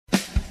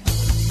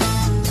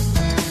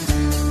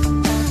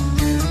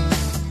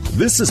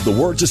This is the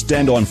Word to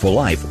Stand On for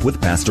Life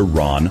with Pastor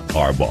Ron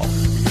Arbaugh.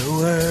 Your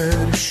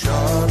word is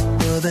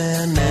sharper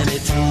than any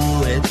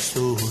two-edged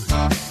sword,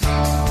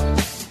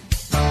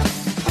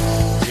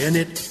 and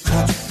it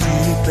cuts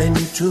deep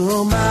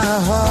into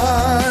my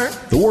heart.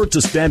 The Word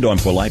to Stand On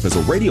for Life is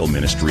a radio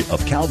ministry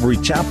of Calvary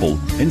Chapel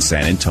in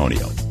San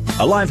Antonio.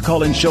 A live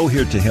call-in show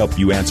here to help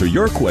you answer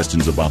your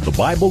questions about the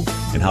Bible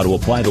and how to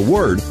apply the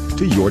Word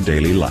to your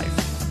daily life.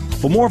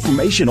 For more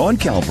information on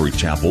Calvary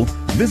Chapel,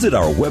 visit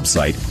our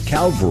website,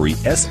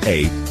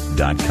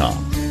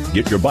 calvarysa.com.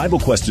 Get your Bible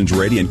questions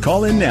ready and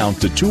call in now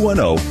to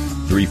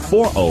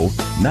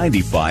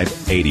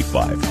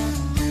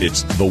 210-340-9585.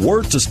 It's The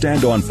Word to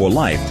Stand On for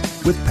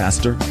Life with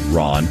Pastor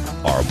Ron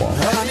Arbaugh.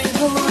 I need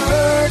the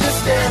word to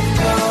stand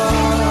on.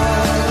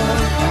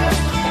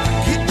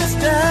 Keep us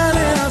down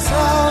in a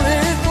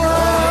solid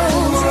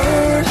ground. The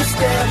word to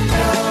stand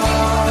on.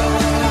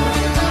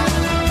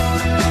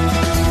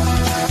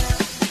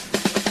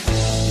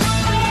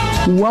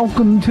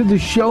 Welcome to the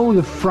show,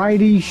 the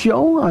Friday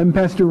show. I'm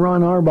Pastor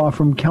Ron Arbaugh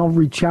from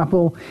Calvary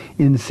Chapel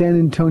in San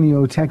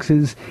Antonio,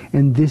 Texas,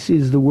 and this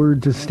is the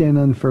Word to Stand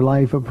On for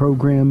Life, a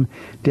program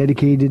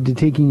dedicated to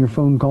taking your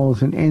phone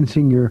calls and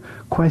answering your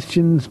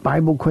questions,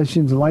 Bible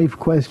questions, life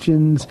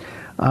questions,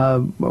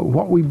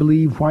 what we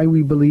believe, why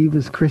we believe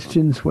as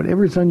Christians,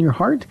 whatever's on your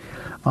heart.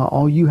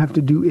 All you have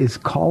to do is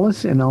call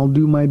us, and I'll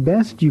do my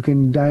best. You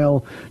can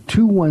dial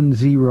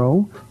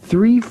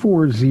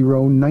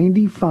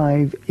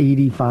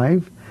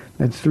 210-340-9585.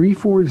 That's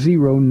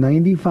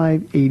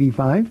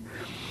 340-9585.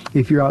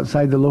 If you're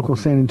outside the local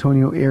San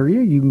Antonio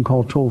area, you can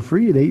call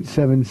toll-free at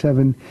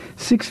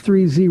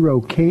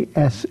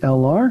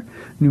 877-630-KSLR.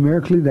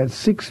 Numerically,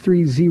 that's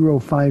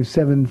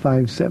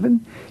 630-5757.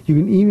 You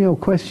can email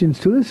questions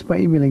to us by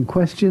emailing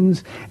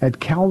questions at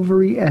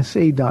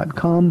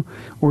calvarysa.com,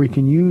 or you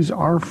can use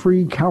our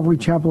free Calvary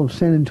Chapel of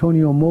San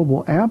Antonio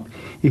mobile app.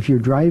 If you're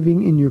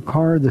driving in your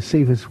car, the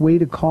safest way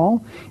to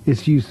call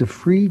is to use the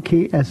free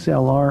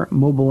KSLR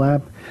mobile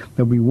app.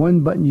 There'll be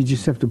one button. You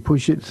just have to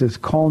push it. It says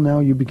call now.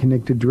 You'll be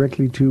connected directly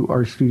to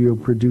our studio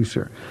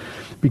producer.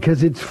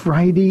 Because it's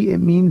Friday, it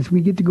means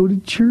we get to go to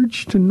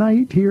church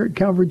tonight here at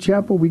Calvary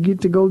Chapel. We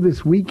get to go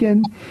this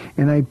weekend,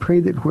 and I pray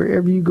that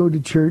wherever you go to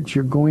church,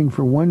 you're going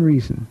for one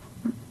reason.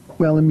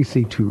 Well, let me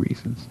say two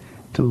reasons.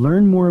 To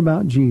learn more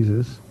about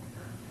Jesus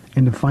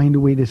and to find a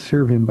way to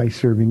serve him by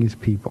serving his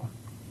people.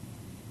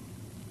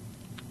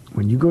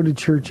 When you go to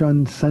church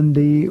on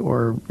Sunday,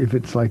 or if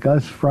it's like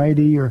us,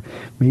 Friday, or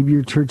maybe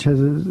your church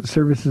has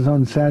services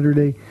on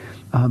Saturday,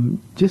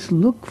 just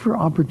look for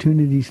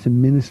opportunities to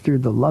minister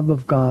the love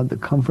of God, the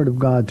comfort of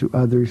God to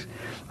others.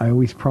 I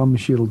always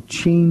promise you it'll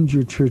change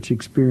your church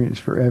experience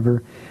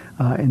forever,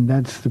 and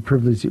that's the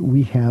privilege that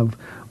we have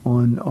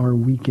on our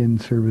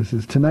weekend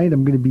services. Tonight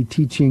I'm going to be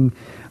teaching,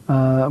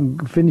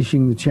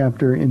 finishing the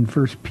chapter in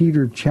 1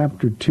 Peter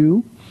chapter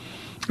 2.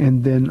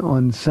 And then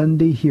on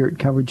Sunday here at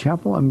Calvary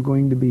Chapel, I'm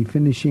going to be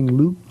finishing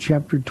Luke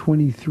chapter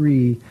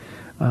 23.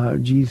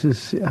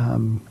 Jesus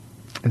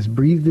has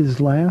breathed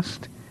his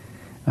last.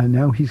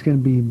 Now he's going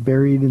to be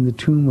buried in the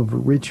tomb of a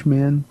rich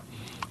man.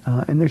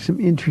 And there's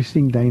some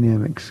interesting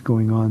dynamics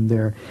going on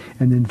there.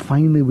 And then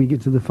finally we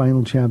get to the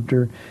final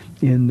chapter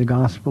in the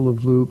Gospel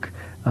of Luke.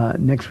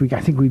 Next week, I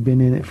think we've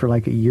been in it for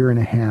like a year and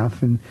a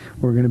half. And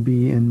we're going to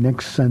be in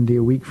next Sunday,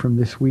 a week from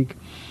this week.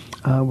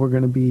 We're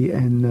going to be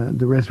in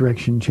the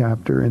resurrection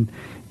chapter. And,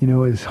 you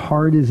know, as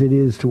hard as it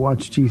is to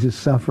watch Jesus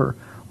suffer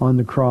on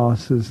the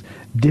cross, as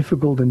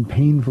difficult and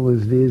painful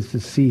as it is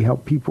to see how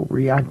people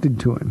reacted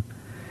to him,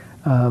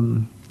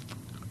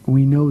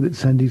 we know that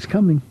Sunday's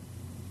coming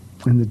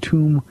and the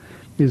tomb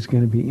is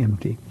going to be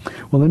empty.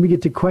 Well, let me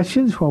get to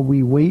questions while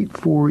we wait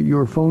for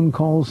your phone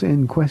calls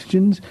and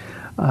questions.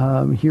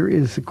 Here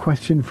is a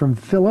question from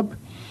Philip.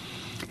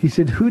 He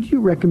said, who do you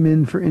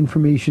recommend for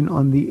information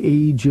on the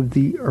age of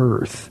the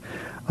earth?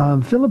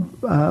 Philip,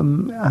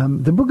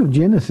 the book of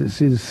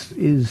Genesis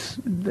is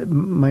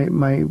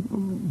my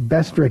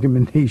best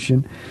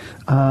recommendation.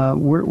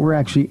 We're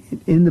actually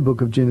in the book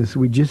of Genesis.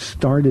 We just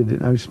started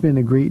it. I've spent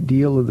a great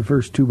deal of the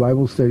first two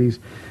Bible studies.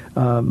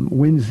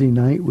 Wednesday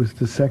night was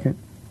the second.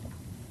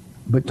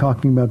 But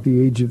talking about the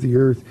age of the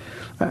earth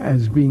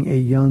as being a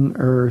young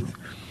earth.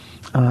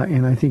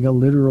 And I think a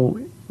literal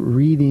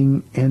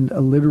reading and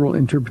a literal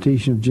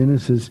interpretation of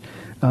Genesis,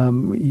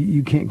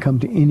 you can't come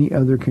to any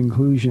other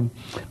conclusion.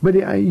 But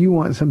you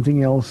want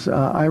something else,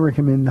 I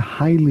recommend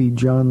highly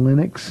John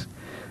Lennox,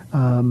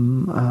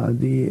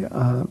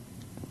 the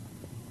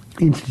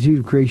Institute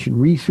of Creation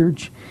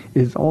Research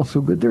is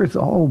also good. There's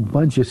a whole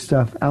bunch of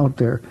stuff out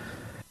there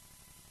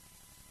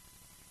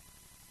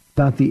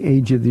about the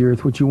age of the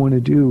earth. What you want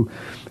to do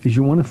is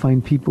you want to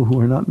find people who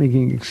are not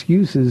making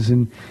excuses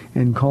and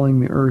calling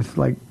the earth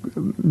like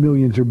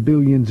millions or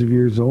billions of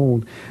years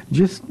old.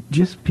 Just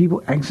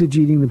people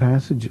exegeting the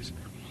passages.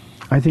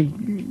 I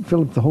think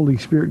Philip, the Holy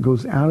Spirit,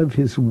 goes out of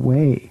his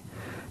way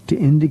to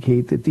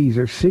indicate that these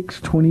are 6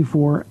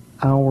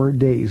 24-hour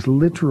days,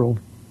 literal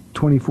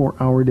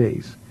 24-hour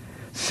days.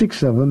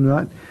 6 of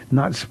them,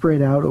 not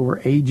spread out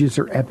over ages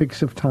or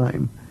epochs of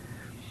time.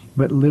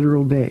 but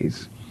literal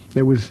days.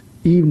 There was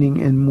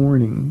evening and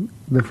morning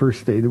the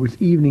first day. There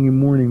was evening and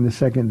morning the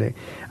second day.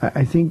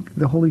 I think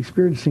the Holy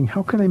Spirit is saying,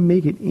 how can I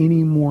make it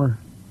any more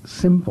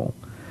simple?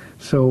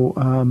 So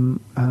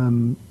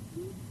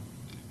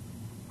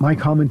my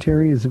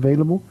commentary is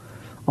available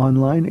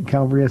online at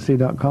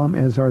calvarysa.com,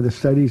 as are the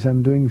studies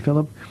I'm doing,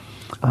 Philip.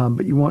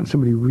 But you want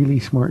somebody really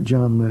smart,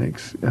 John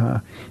Lennox.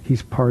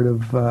 He's part of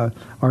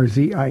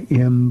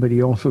RZIM, but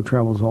he also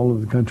travels all over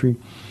the country.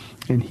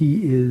 And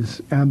he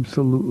is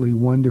absolutely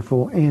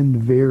wonderful and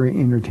very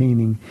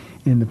entertaining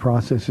in the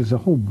process. There's a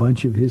whole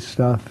bunch of his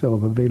stuff,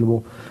 Philip,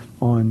 available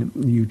on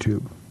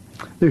YouTube.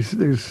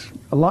 There's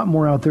a lot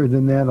more out there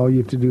than that. All you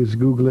have to do is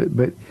Google it.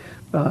 But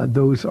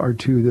those are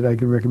two that I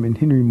can recommend.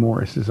 Henry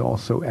Morris is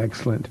also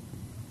excellent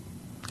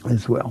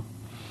as well.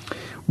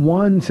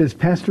 Juan says,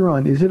 Pastor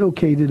Ron, is it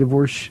okay to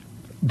divorce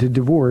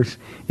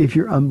if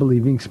your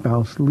unbelieving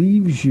spouse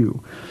leaves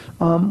you?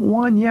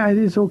 Juan, yeah, it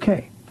is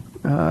okay.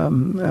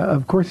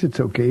 Of course it's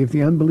okay. If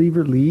the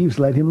unbeliever leaves,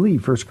 let him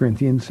leave, 1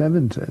 Corinthians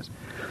 7 says.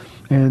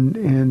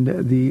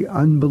 And the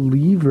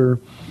unbeliever,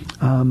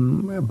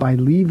 by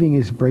leaving,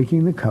 is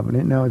breaking the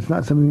covenant. Now, it's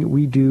not something that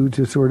we do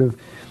to sort of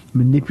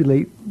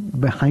manipulate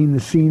behind the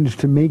scenes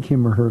to make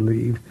him or her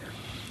leave.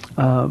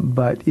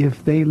 But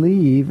if they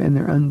leave and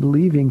they're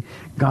unbelieving,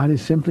 God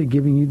is simply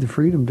giving you the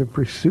freedom to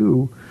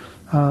pursue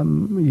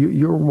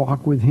your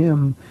walk with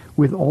him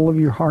with all of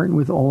your heart and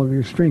with all of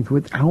your strength,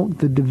 without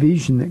the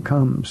division that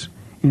comes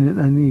in an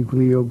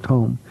unequally yoked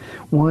home.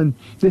 One,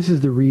 this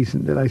is the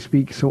reason that I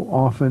speak so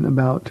often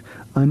about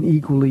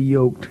unequally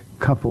yoked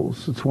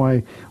couples. That's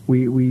why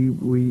we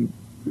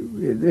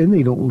and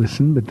they don't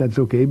listen, but that's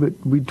okay. But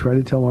we try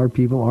to tell our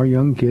people, our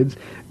young kids,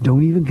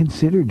 don't even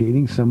consider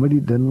dating somebody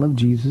who doesn't love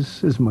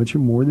Jesus as much or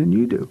more than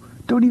you do.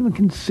 Don't even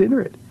consider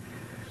it.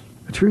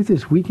 The truth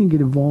is, we can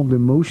get involved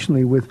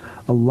emotionally with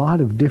a lot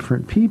of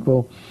different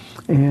people,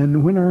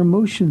 and when our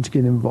emotions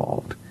get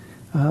involved,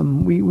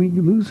 we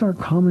lose our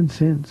common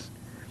sense.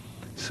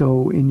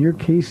 So in your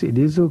case, it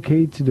is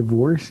okay to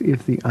divorce.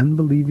 If the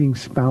unbelieving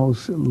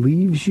spouse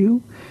leaves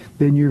you,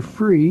 then you're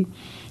free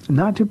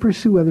not to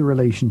pursue other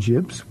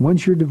relationships.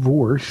 Once you're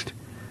divorced,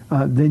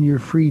 then you're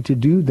free to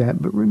do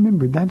that. But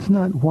remember, that's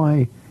not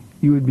why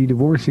you would be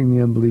divorcing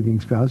the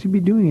unbelieving spouse. You'd be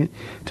doing it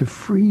to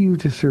free you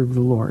to serve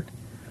the Lord.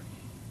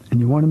 And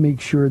you want to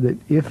make sure that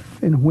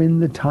if and when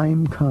the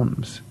time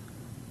comes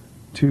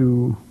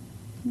to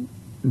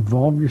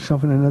involve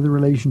yourself in another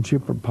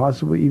relationship or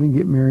possibly even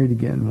get married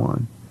again,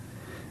 Juan,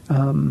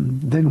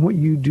 then what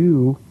you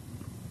do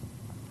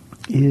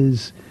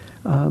is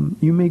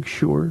you make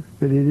sure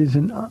that it is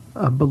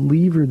a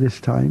believer this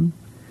time.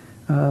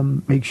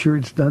 Make sure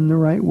it's done the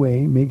right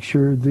way. Make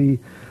sure the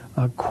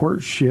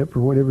courtship, or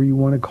whatever you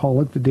want to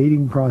call it, the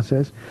dating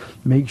process,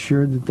 make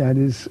sure that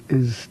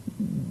is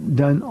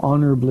done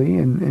honorably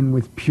and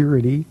with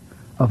purity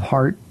of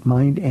heart,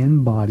 mind,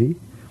 and body.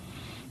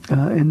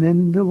 And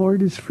then the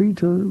Lord is free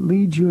to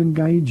lead you and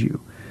guide you.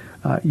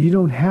 You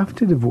don't have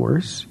to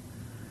divorce,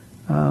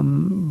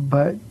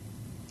 but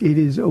it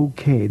is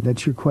okay.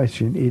 That's your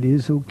question. It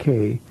is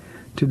okay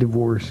to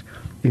divorce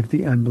if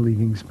the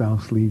unbelieving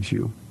spouse leaves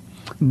you.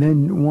 And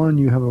then, one,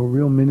 you have a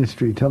real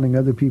ministry telling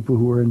other people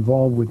who are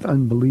involved with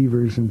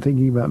unbelievers and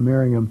thinking about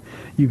marrying them,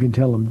 you can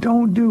tell them,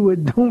 don't do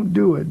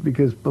it,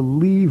 because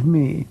believe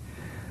me,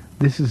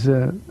 this is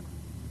a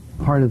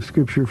part of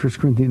Scripture, 1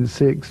 Corinthians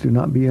 6, do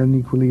not be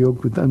unequally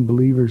yoked with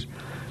unbelievers,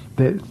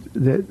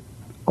 that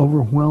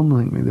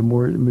overwhelmingly the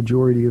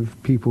majority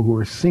of people who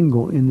are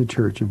single in the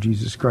Church of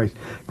Jesus Christ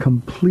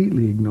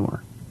completely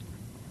ignore.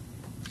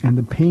 And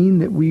the pain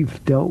that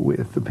we've dealt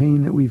with, the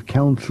pain that we've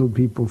counseled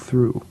people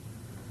through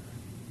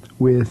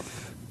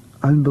with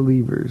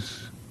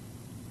unbelievers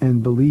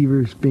and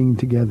believers being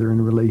together in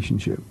a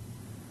relationship,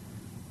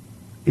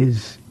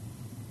 is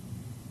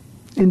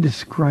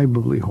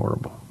indescribably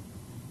horrible.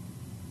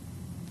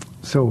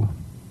 So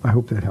I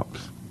hope that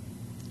helps.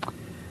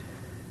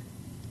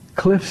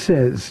 Cliff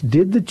says,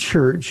 did the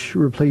church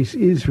replace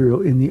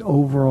Israel in the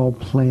overall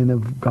plan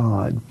of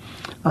God?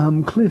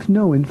 Cliff,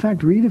 no. In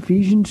fact, read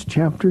Ephesians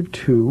chapter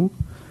 2.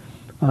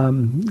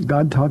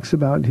 God talks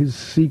about his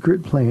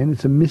secret plan.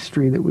 It's a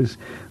mystery that was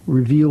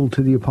revealed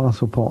to the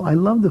Apostle Paul. I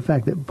love the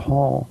fact that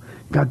Paul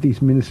got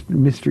these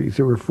mysteries.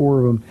 There were 4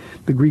 of them.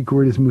 The Greek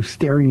word is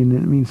mysterion,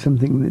 and it means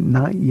something that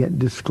not yet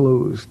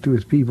disclosed to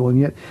his people. And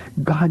yet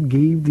God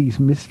gave these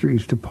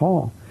mysteries to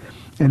Paul.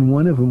 And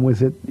one of them was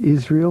that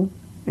Israel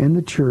and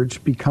the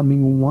church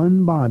becoming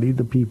one body,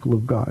 the people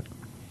of God.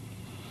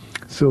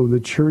 So the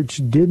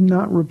church did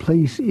not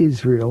replace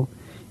Israel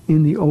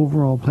in the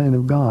overall plan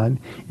of God.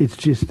 It's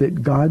just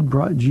that God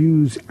brought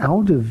Jews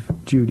out of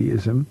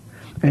Judaism,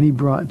 and he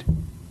brought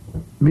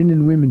men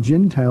and women,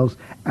 Gentiles,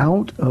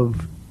 out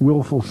of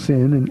willful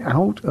sin and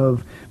out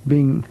of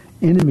being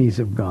enemies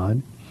of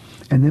God.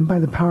 And then by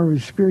the power of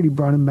his Spirit, he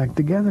brought them back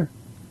together.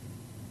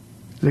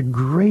 There's a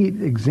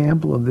great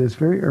example of this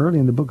very early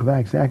in the book of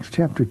Acts, Acts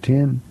chapter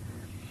 10,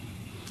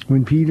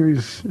 when Peter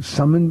is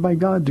summoned by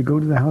God to go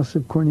to the house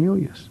of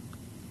Cornelius.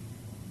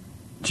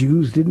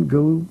 Jews didn't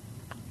go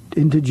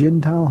into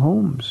Gentile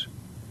homes.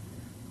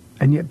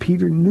 And yet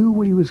Peter knew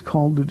what he was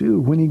called to do.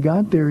 When he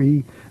got there,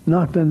 he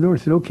knocked on the door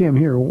and said, okay, I'm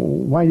here.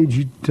 Why did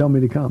you tell me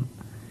to come?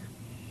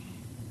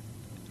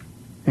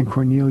 And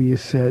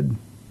Cornelius said,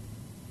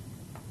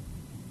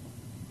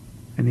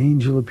 an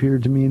angel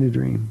appeared to me in a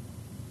dream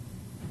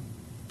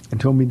and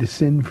told me to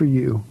send for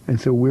you.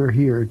 And so we're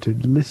here to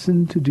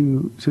listen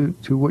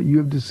to what you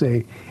have to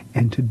say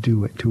and to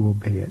do it, to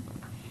obey it.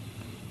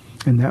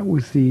 And that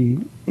was the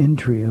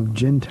entry of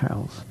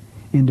Gentiles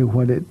into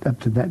what up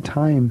to that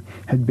time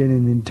had been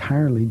an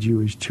entirely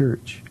Jewish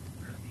church.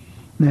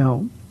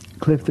 Now,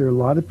 Cliff, there are a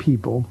lot of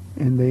people,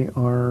 and they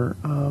are,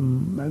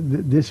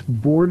 this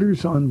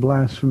borders on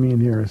blasphemy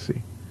and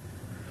heresy.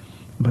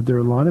 But there are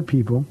a lot of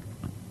people.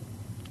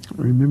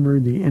 Remember,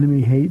 the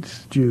enemy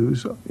hates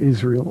Jews.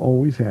 Israel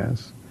always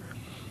has.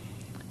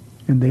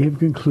 And they have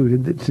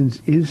concluded that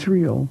since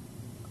Israel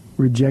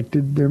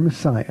rejected their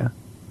Messiah,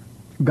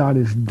 God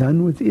is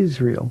done with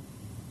Israel,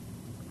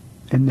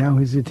 and now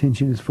his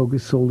attention is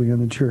focused solely on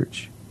the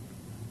church.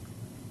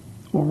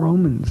 Well,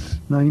 Romans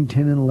 9,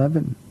 10, and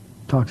 11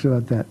 talks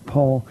about that.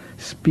 Paul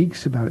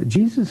speaks about it.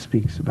 Jesus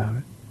speaks about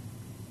it.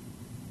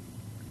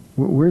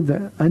 We're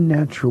the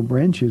unnatural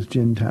branches,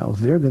 Gentiles.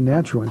 They're the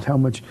natural ones. How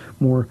much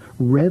more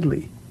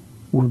readily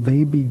will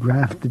they be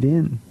grafted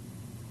in?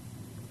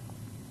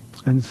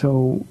 And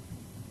so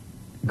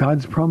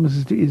God's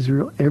promises to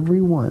Israel,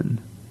 every one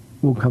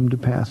will come to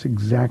pass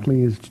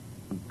exactly as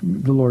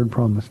the Lord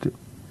promised it.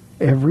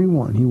 Every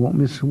one. He won't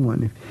miss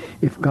one.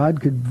 If God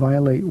could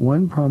violate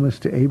one promise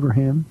to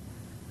Abraham,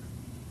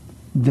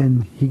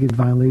 then he could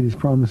violate his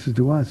promises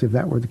to us. If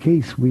that were the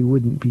case, we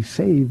wouldn't be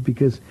saved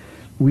because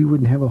we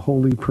wouldn't have a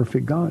holy,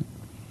 perfect God.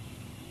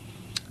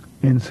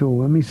 And so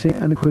let me say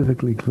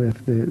unequivocally, Cliff,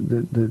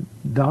 the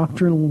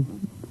doctrinal,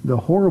 the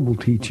horrible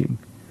teaching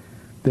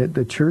that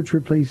the church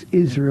replaced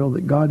Israel,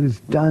 that God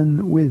is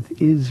done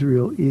with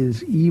Israel,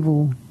 is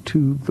evil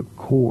to the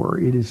core.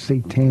 It is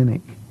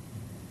satanic.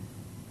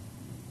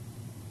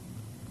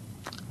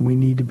 We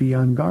need to be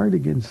on guard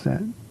against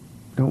that.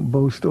 Don't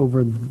boast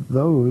over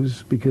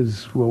those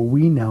because, well,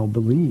 we now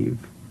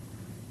believe.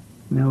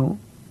 No,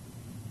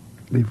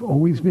 they've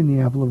always been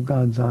the apple of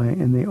God's eye,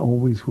 and they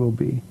always will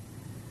be.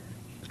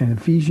 And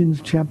Ephesians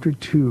chapter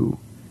 2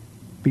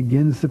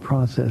 begins the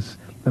process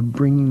of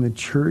bringing the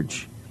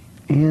church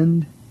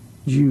and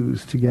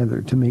Jews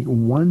together to make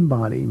one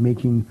body,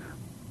 making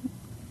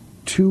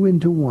two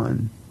into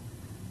one.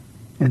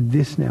 And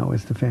this now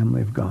is the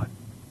family of God.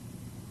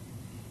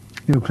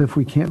 You know, Cliff,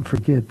 we can't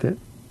forget that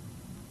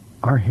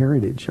our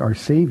heritage, our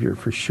Savior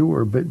for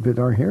sure, but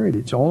our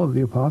heritage, all of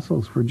the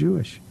apostles were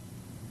Jewish.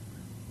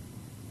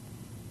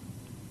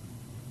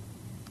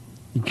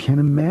 You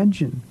can't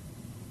imagine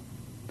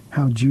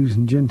how Jews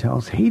and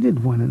Gentiles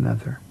hated one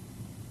another.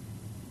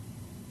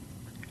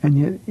 And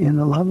yet, in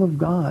the love of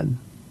God,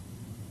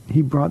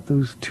 he brought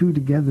those two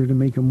together to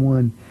make them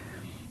one.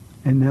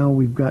 And now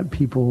we've got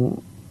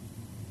people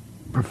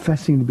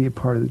professing to be a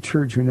part of the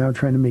church who are now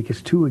trying to make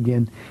us two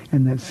again,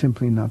 and that's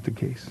simply not the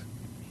case.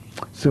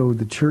 So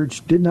the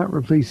church did not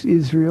replace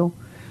Israel.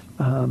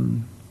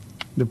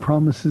 The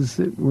promises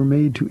that were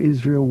made to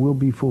Israel will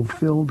be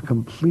fulfilled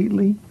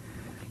completely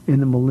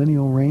in the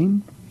millennial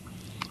reign.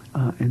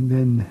 And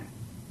then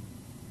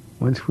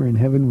once we're in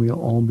heaven, we'll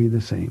all be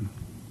the same.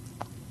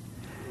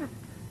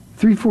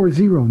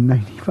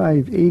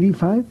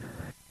 340-9585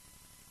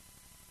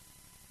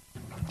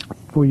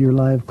 for your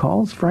live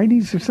calls.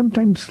 Fridays are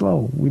sometimes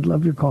slow. We'd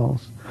love your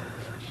calls.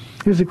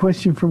 Here's a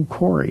question from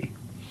Corey.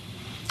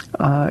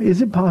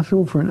 Is it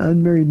possible for an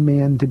unmarried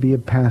man to be a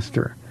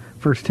pastor?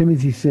 1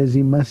 Timothy says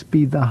he must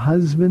be the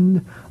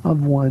husband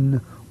of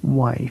one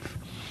wife.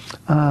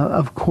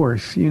 Of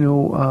course, you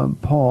know,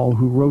 Paul,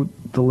 who wrote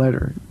the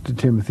letter to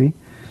Timothy,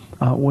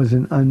 was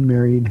an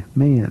unmarried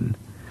man.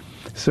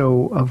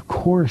 So, of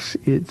course,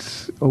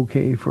 it's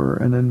okay for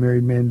an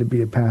unmarried man to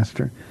be a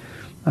pastor.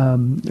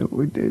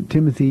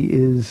 Timothy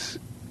is,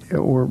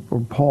 or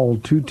Paul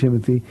to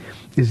Timothy,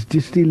 is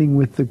just dealing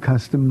with the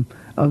custom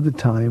of the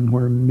time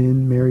where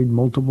men married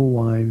multiple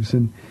wives,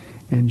 and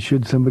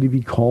should somebody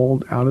be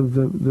called out of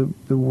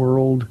the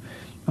world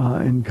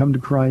and come to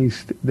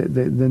Christ,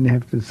 then they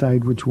have to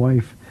decide which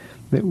wife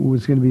that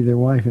was going to be their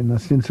wife, and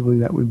ostensibly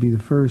that would be the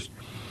first.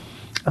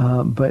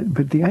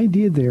 But the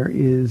idea there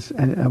is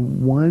a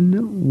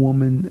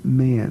one-woman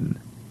man.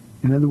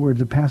 In other words,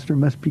 a pastor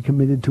must be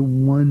committed to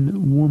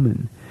one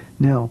woman.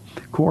 Now,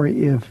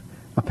 Corey, if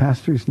a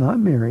pastor is not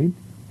married,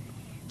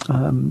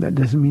 that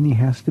doesn't mean he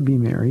has to be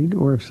married.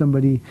 Or if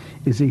somebody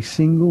is a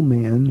single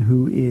man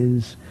who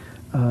is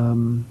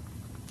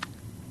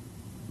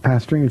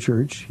pastoring a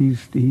church,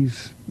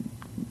 he's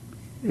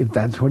if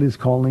that's what his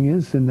calling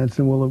is, then that's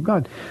the will of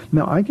God.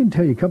 Now, I can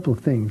tell you a couple of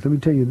things. Let me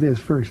tell you this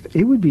first.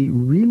 It would be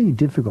really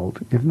difficult,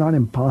 if not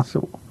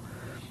impossible,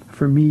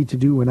 for me to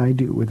do what I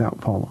do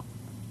without Paula.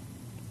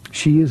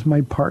 She is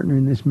my partner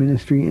in this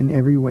ministry in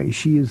every way.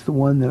 She is the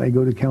one that I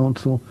go to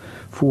counsel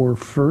for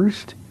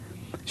first.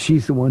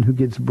 She's the one who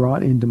gets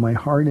brought into my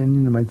heart and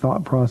into my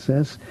thought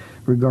process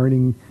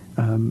regarding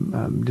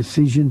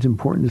decisions,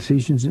 important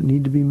decisions that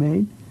need to be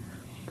made.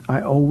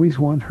 I always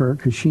want her,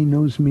 because she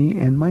knows me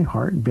and my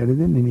heart better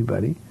than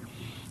anybody.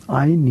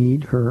 I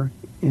need her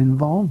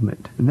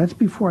involvement. And that's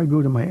before I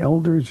go to my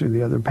elders or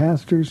the other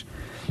pastors.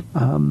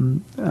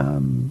 It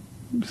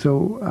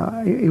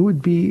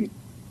would be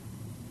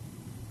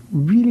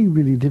really,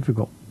 really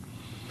difficult.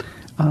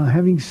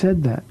 Having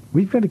said that,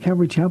 we've got a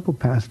Calvary Chapel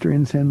pastor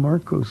in San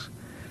Marcos.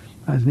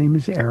 His name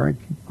is Eric,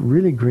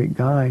 really great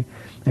guy.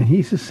 And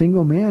he's a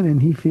single man,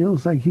 and he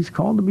feels like he's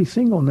called to be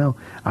single. Now,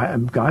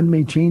 God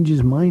may change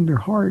his mind or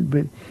heart,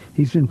 but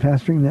he's been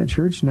pastoring that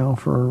church now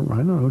for,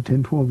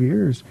 10, 12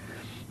 years.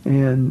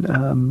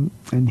 And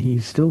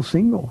he's still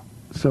single.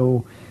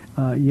 So,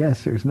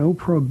 yes, there's no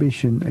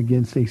prohibition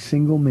against a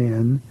single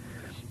man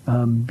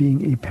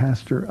being a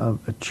pastor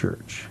of a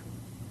church.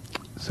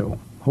 So,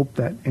 hope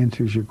that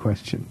answers your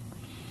question.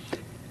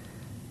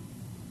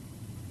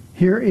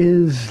 Here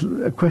is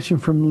a question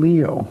from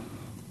Leo.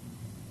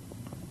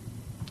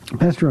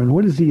 Pastor Ron,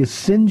 what is the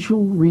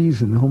essential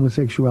reason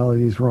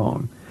homosexuality is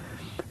wrong?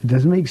 It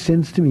doesn't make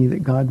sense to me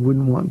that God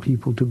wouldn't want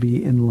people to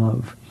be in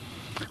love.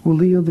 Well,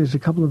 Leo, there's a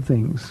couple of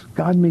things.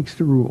 God makes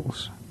the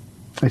rules.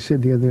 I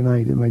said the other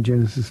night in my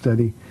Genesis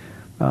study,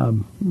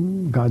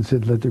 God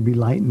said, let there be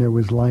light, and there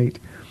was light.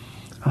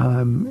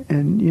 People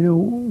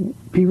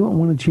don't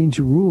want to change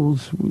the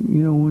rules.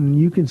 When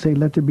you can say,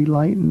 let there be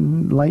light,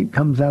 and light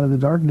comes out of the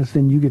darkness,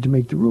 then you get to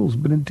make the rules.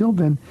 But until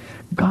then,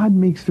 God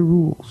makes the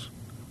rules.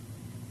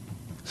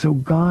 So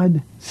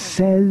God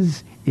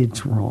says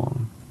it's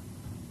wrong.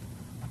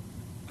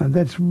 Now,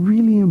 that's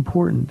really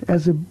important.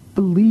 As a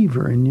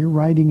believer, and you're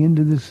writing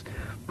into this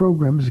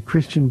program as a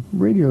Christian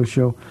radio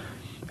show,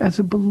 as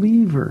a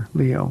believer,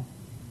 Leo,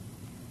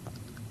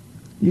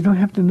 you don't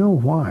have to know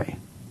why.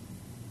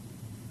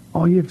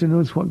 All you have to know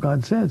is what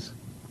God says.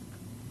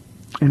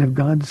 And if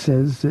God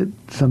says that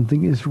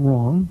something is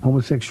wrong,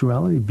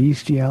 homosexuality,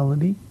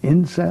 bestiality,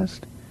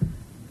 incest,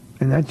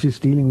 and that's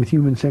just dealing with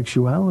human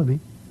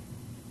sexuality,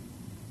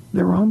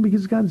 they're wrong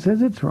because God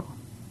says it's wrong.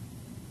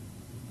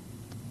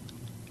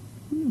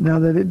 Now,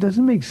 that it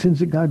doesn't make sense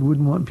that God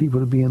wouldn't want people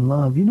to be in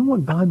love. You know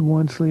what God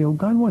wants, Leo?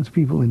 God wants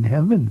people in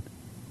heaven.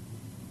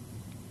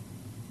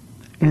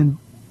 And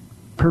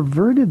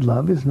perverted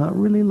love is not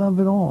really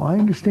love at all. I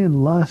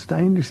understand lust.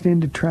 I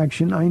understand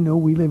attraction. I know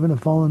we live in a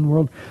fallen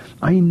world.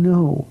 I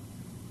know,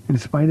 in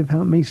spite of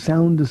how it may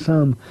sound to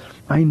some,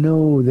 I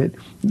know that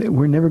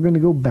we're never going to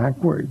go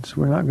backwards.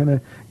 We're not going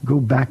to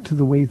go back to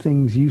the way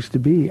things used to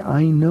be.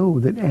 I know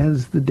that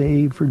as the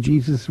day for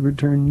Jesus'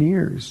 return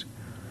nears,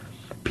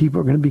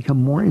 people are going to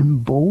become more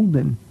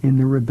emboldened in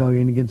their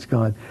rebellion against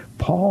God.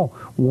 Paul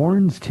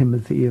warns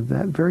Timothy of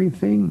that very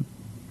thing.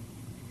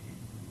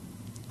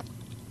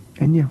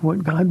 And yet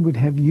what God would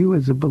have you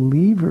as a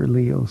believer,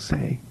 Leo,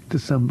 say to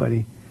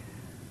somebody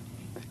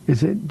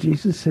is that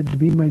Jesus said, to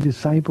be my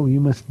disciple, you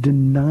must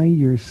deny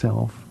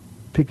yourself,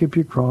 pick up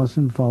your cross,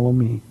 and follow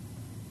me.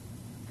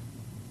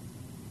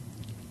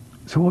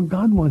 So what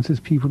God wants is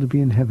people to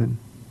be in heaven.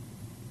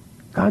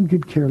 God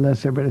could care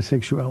less about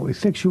sexuality.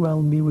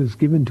 Sexuality was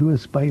given to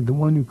us by the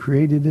one who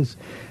created us.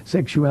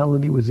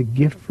 Sexuality was a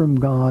gift from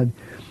God,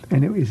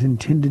 and it was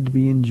intended to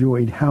be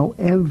enjoyed.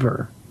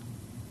 However,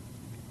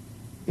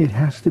 it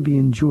has to be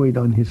enjoyed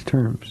on his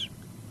terms.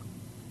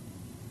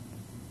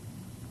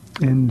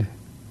 And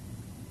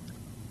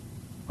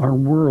our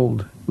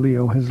world,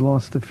 Leo, has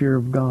lost the fear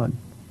of God.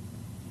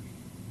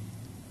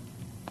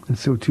 And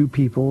so two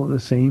people of the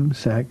same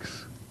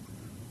sex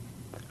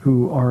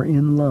who are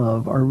in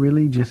love are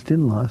really just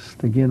in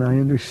lust. Again, I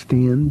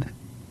understand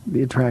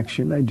the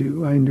attraction. I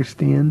do. I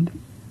understand.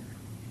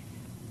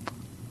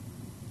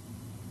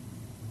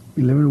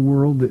 We live in a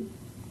world that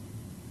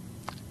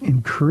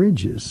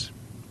encourages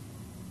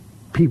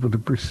people to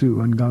pursue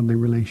ungodly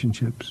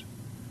relationships.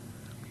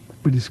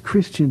 But as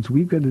Christians,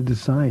 we've got to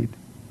decide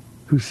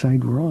whose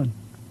side we're on.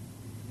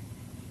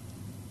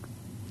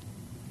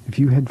 If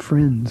you had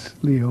friends,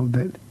 Leo,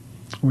 that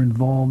were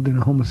involved in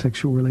a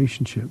homosexual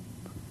relationship,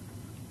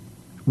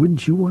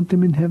 wouldn't you want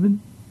them in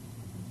heaven?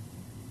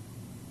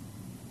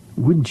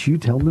 Wouldn't you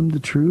tell them the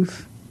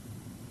truth?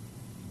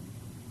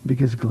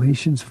 Because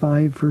Galatians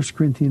 5, 1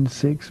 Corinthians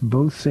 6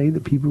 both say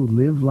that people who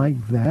live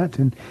like that,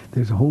 and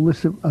there's a whole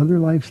list of other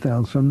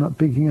lifestyles, so I'm not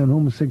picking on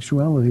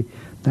homosexuality.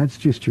 That's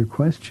just your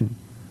question.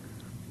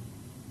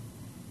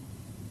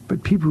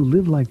 But people who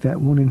live like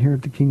that won't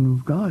inherit the kingdom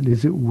of God.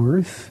 Is it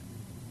worth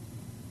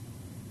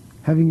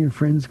having your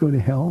friends go to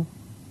hell?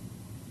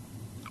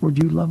 Or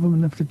do you love them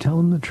enough to tell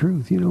them the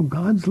truth? You know,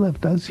 God's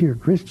left us here,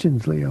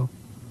 Christians, Leo.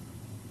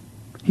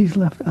 He's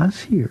left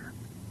us here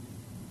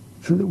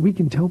so that we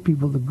can tell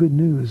people the good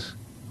news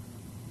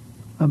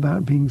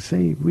about being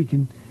saved. We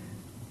can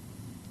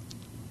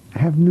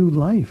have new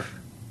life.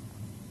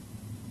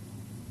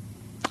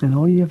 And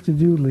all you have to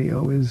do,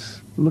 Leo,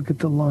 is look at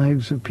the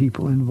lives of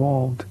people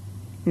involved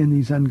in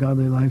these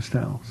ungodly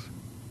lifestyles.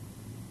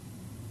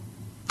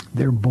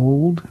 They're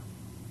bold.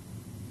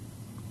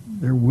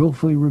 They're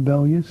willfully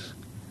rebellious.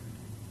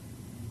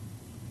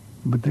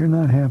 But they're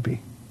not happy.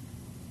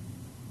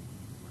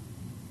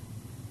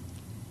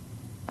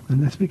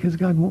 And that's because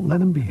God won't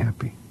let them be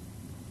happy.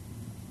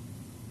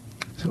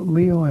 So,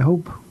 Leo, I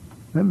hope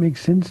that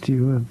makes sense to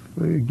you.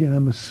 Again,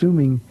 I'm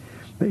assuming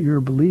that you're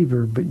a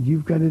believer, but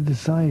you've got to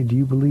decide, do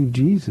you believe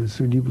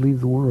Jesus or do you believe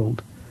the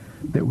world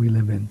that we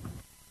live in?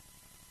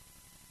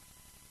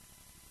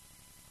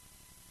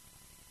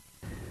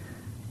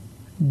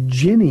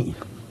 Ginny.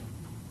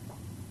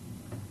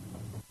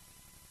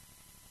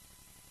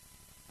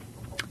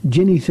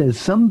 Ginny says,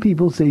 some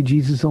people say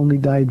Jesus only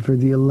died for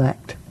the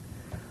elect.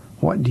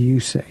 What do you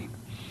say?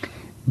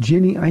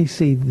 Ginny, I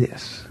say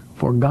this.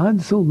 For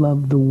God so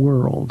loved the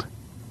world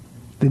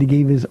that he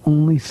gave his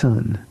only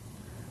Son,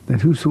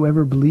 that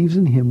whosoever believes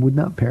in him would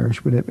not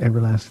perish but have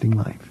everlasting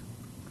life.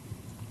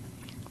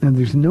 Now,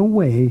 there's no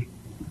way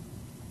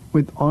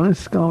with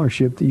honest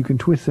scholarship that you can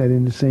twist that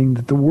into saying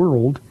that the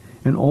world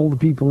and all the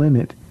people in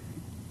it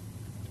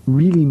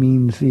really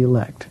means the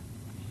elect.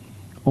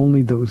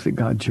 Only those that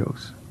God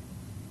chose.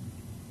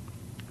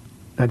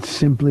 That's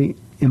simply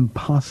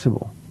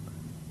impossible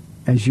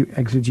as you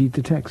exegete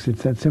the text.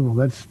 It's that simple.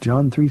 That's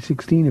John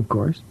 3:16, of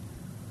course.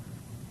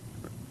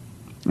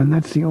 And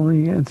that's the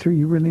only answer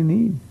you really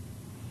need.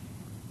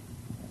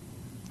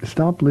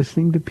 Stop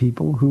listening to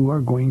people who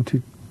are going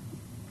to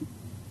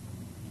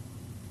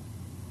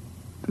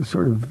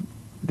sort of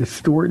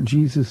distort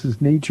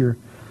Jesus' nature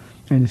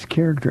and his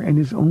character and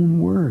his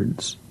own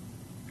words.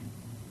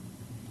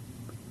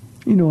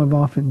 You know, I've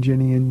often,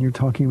 Jenny, and you're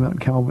talking about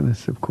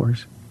Calvinists, of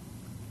course.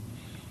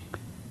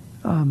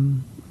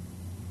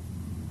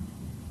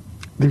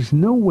 There's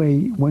no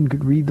way one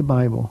could read the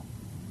Bible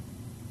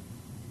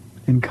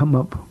and come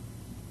up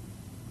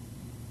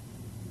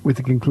with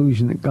the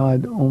conclusion that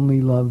God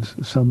only loves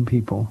some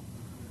people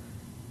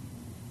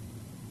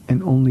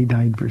and only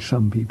died for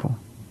some people.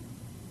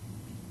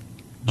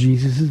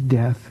 Jesus'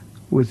 death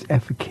was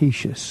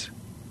efficacious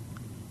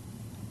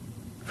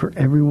for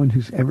everyone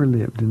who's ever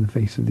lived in the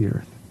face of the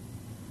earth.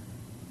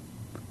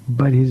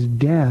 But his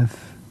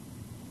death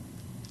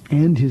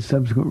and his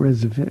subsequent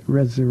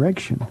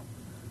resurrection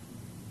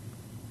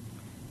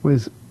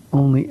was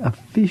only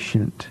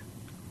efficient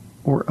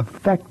or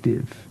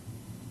effective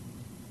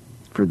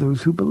for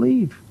those who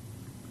believe.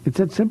 It's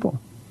that simple.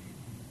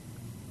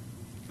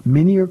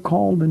 Many are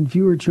called and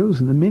few are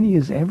chosen. The many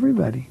is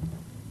everybody.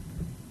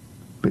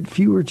 But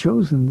few are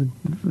chosen.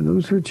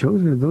 Those who are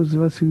chosen are those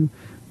of us who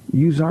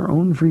use our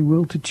own free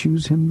will to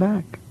choose him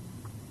back.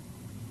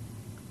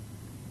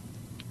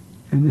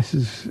 And this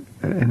is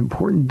an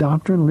important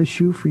doctrinal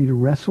issue for you to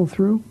wrestle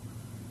through.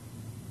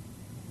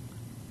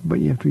 But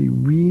you have to be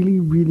really,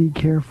 really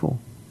careful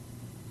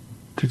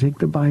to take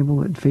the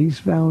Bible at face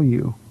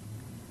value.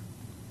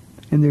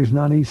 And there's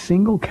not a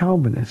single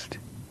Calvinist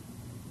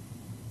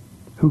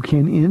who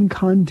can, in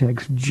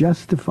context,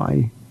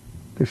 justify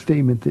their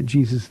statement that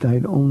Jesus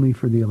died only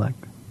for the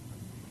elect.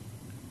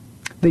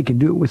 They can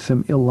do it with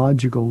some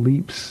illogical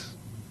leaps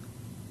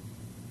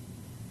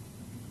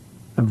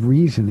of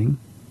reasoning.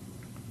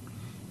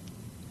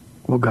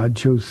 Well, God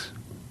chose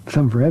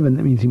some for heaven.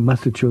 That means he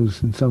must have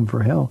chosen some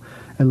for hell.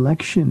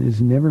 Election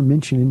is never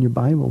mentioned in your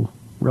Bible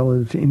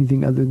relative to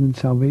anything other than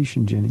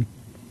salvation, Jenny.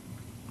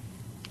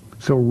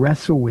 So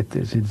wrestle with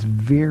this. It's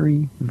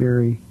very,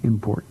 very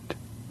important.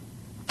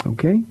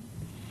 Okay?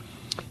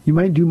 You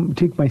might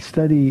take my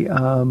study. You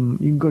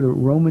can go to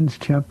Romans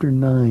chapter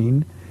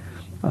 9.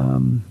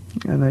 And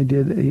I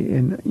did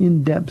an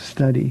in-depth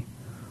study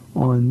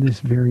on this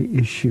very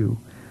issue.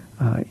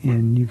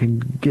 And you can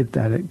get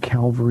that at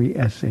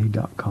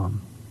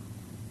calvarysa.com.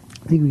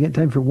 I think we got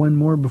time for one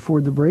more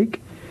before the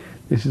break.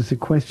 This is a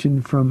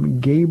question from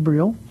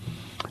Gabriel.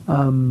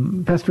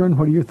 Pastor Ron,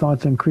 what are your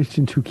thoughts on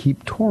Christians who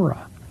keep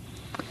Torah?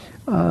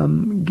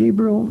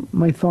 Gabriel,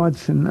 my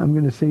thoughts, and I'm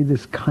going to say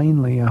this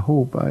kindly, I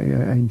hope, I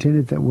intend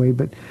it that way,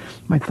 but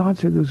my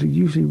thoughts are those are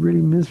usually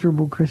really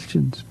miserable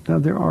Christians. Now,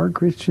 there are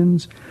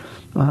Christians,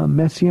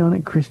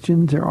 Messianic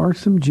Christians, there are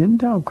some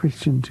Gentile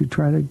Christians who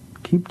try to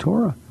keep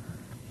Torah.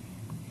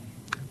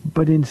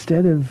 But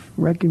instead of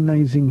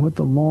recognizing what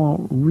the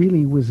law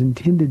really was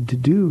intended to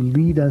do,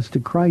 lead us to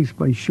Christ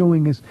by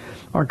showing us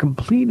our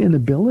complete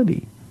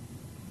inability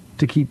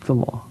to keep the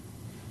law,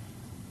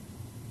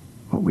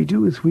 what we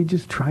do is we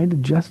just try to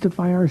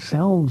justify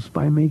ourselves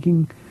by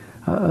making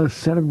a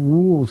set of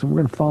rules, and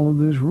we're going to follow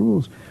those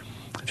rules.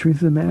 The truth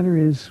of the matter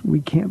is we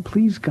can't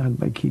please God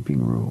by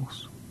keeping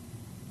rules.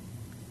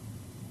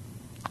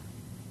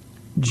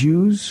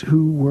 Jews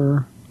who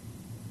were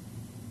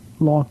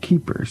law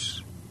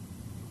keepers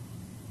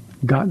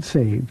got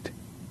saved.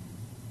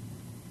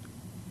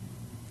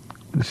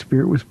 The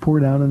Spirit was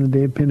poured out on the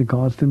day of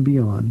Pentecost and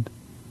beyond,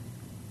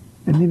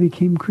 and they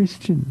became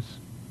Christians.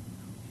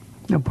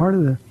 Now, part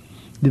of the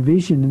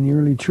division in the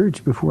early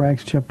church before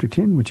Acts chapter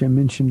 10, which I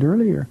mentioned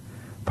earlier,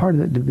 part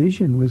of that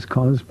division was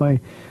caused by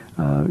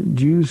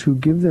Jews who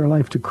give their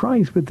life to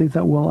Christ, but they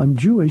thought, well, I'm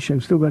Jewish,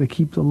 I've still got to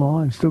keep the law,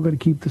 I've still got to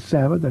keep the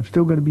Sabbath, I've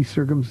still got to be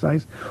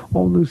circumcised,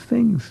 all those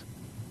things.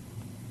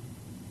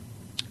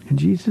 And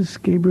Jesus,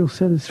 Gabriel,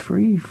 set us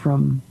free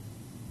from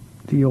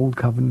the old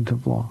covenant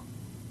of law.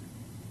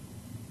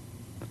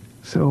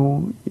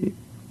 So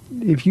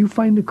if you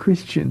find a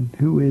Christian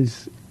who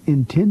is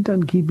intent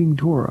on keeping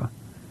Torah,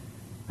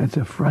 that's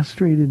a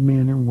frustrated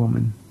man or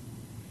woman.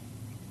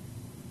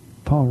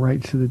 Paul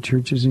writes to the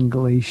churches in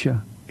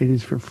Galatia, it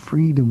is for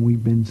freedom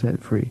we've been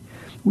set free.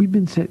 We've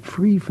been set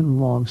free from the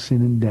law of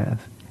sin and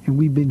death, and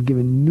we've been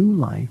given new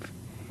life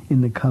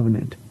in the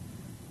covenant,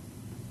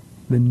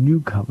 the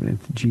new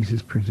covenant that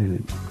Jesus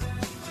presented.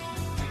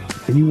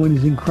 If anyone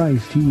is in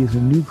Christ, he is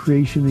a new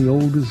creation. The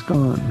old is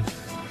gone,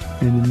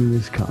 and the new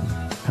has come.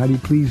 How do you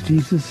please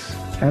Jesus,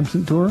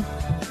 absent Torah?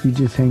 You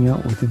just hang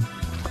out with him.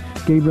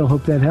 Gabriel,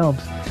 hope that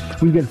helps.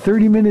 We've got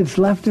 30 minutes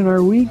left in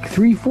our week.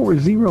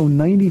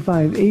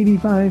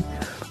 340-9585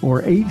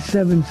 or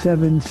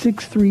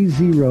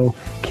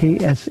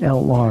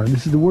 877-630-KSLR.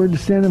 This is the Word to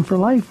Stand On for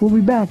Life. We'll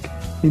be back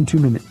in 2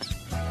 minutes.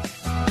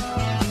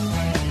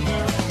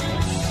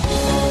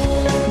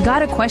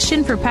 Got a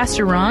question for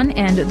Pastor Ron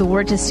and the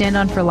Word to Stand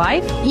On for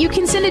Life? You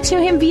can send it to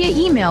him via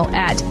email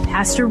at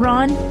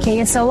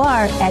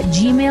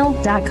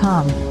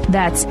pastorronksLR@gmail.com.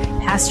 That's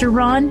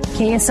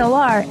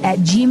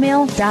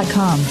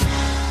pastorronksLR@gmail.com.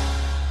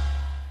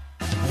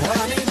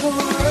 I need the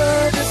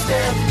Word to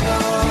stand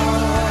on.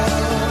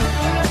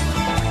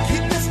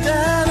 Keep me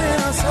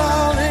standing on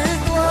solid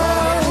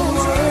ground.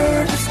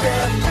 Word to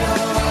stand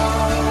on.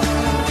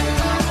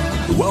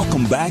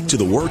 Welcome back to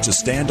the Word to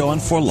Stand On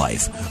for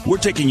Life. We're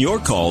taking your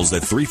calls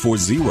at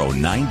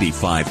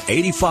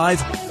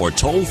 340-9585 or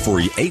toll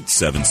free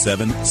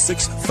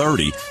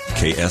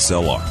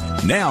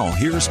 877-630-KSLR. Now,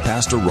 here's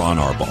Pastor Ron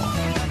Arbaugh.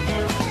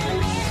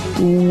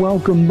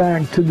 Welcome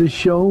back to the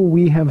show.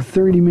 We have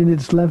 30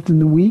 minutes left in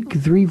the week.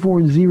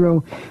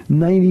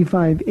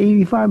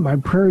 340-9585. My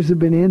prayers have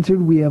been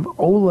answered. We have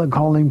Ola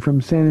calling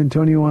from San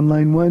Antonio on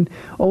line 1.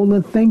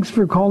 Ola, thanks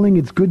for calling.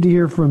 It's good to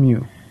hear from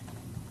you.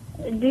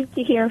 Good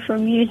to hear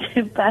from you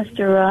too,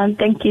 Pastor Ron.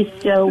 Thank you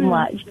so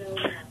much.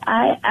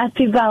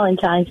 Happy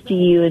Valentine's to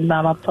you and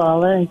Mama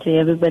Paula and to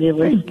everybody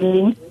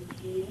listening.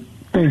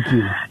 Thank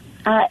you.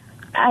 I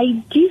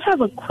do have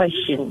a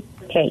question.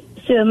 Okay,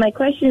 so my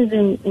question is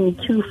in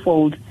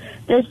twofold.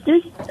 There's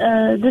this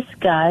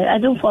guy. I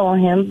don't follow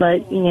him,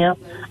 but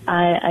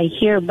I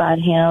hear about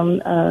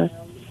him.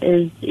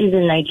 He's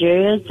in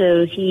Nigeria,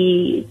 so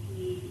he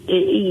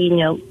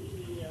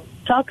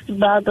talks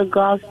about the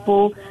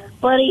gospel,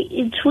 but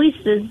he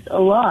twists it a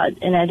lot,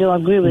 and I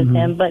don't agree with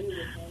him. But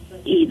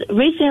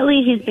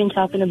recently, he's been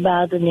talking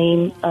about the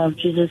name of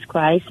Jesus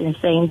Christ and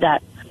saying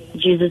that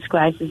Jesus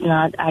Christ is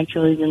not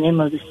actually the name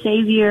of the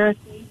Savior.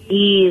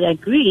 He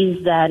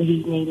agrees that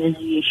his name is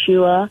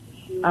Yeshua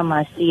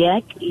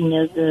HaMashiach.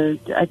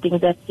 I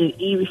think that's the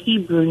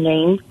Hebrew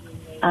name.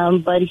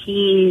 But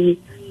he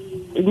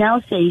now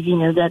says,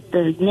 that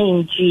the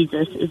name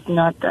Jesus is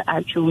not the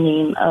actual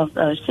name of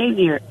our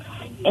Savior.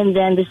 And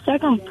then the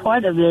second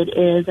part of it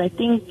is, I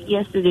think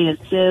yesterday or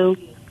so,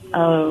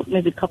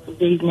 maybe a couple of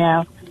days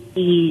now,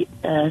 he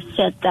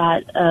said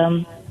that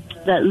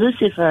that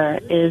Lucifer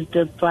is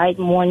the bright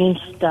morning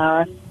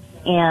star,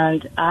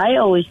 and I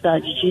always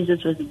thought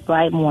Jesus was a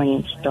bright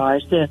morning star.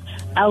 So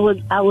I was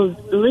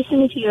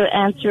listening to your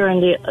answer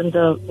on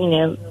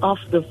the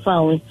off the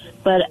phone,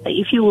 but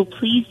if you will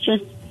please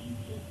just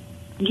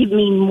give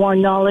me more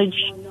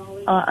knowledge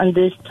on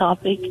this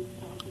topic.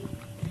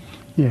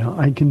 Yeah,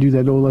 I can do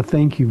that, Ola.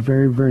 Thank you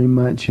very, very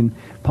much. And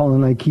Paul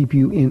and I keep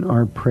you in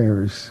our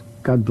prayers.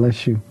 God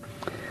bless you.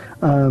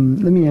 Let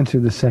me answer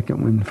the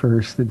second one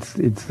first. It's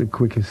the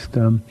quickest.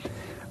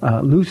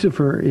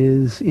 Lucifer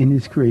is, in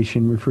his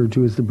creation, referred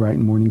to as the bright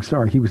morning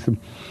star. He was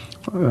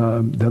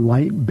the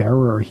light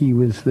bearer. He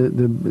was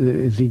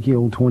the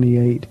Ezekiel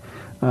 28,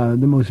 the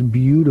most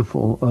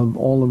beautiful of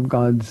all of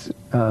God's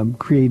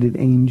created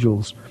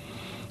angels.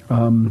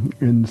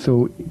 And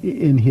so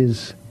in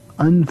his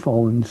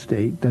unfallen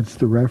state, that's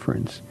the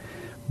reference.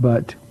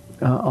 But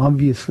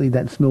obviously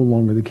that's no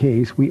longer the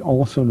case. We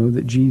also know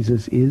that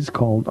Jesus is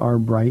called our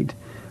bright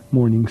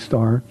morning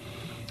star.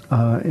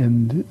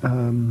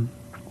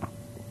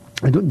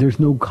 There's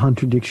no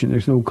contradiction.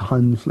 There's no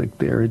conflict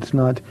there. It's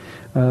not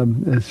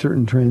a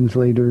certain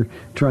translator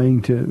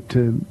trying to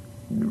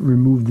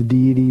remove the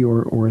deity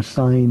or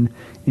assign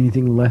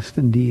anything less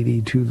than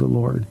deity to the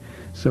Lord.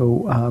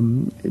 So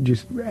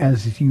just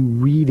as you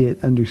read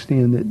it,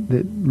 understand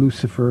that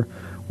Lucifer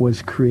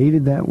was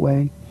created that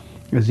way.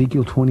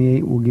 Ezekiel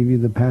 28 will give you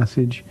the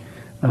passage.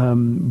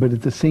 But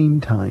at the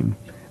same time,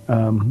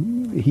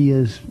 he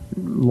has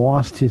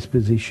lost his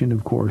position,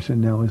 of course,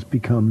 and now has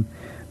become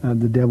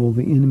the devil,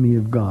 the enemy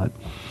of God.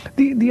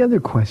 The other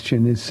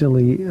question is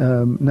silly.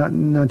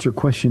 Not your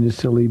question is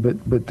silly,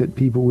 but that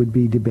people would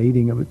be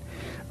debating of it.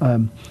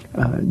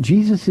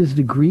 Jesus is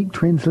the Greek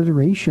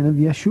transliteration of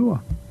Yeshua,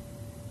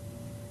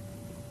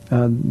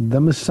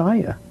 the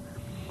Messiah.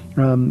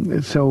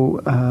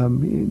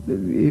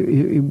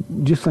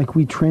 Just like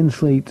we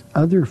translate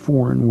other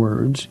foreign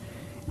words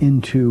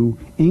into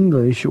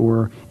English,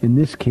 or in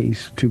this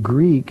case to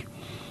Greek,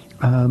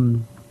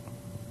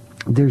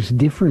 there's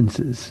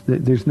differences.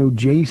 There's no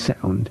J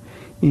sound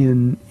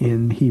in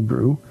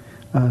Hebrew,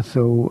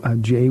 so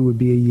J would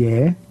be a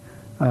Yeh,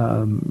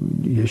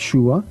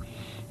 Yeshua.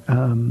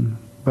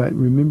 But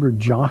remember,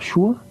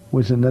 Joshua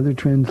was another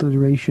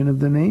transliteration of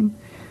the name.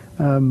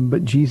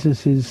 But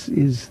Jesus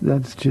is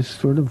that's just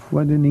sort of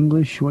what in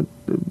English, what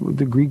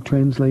the Greek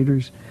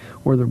translators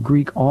or the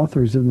Greek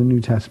authors of the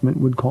New Testament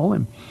would call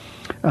him.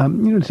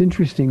 It's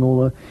interesting,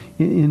 Ola.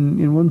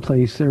 In one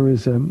place, there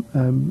was a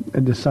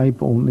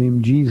disciple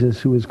named Jesus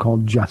who was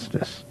called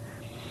Justus.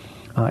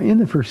 In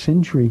the first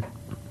century,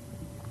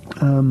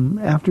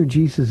 after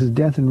Jesus'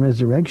 death and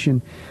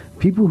resurrection,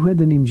 people who had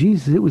the name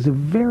Jesus, it was a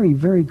very,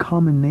 very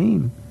common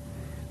name.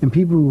 And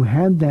people who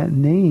had that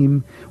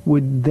name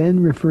would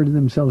then refer to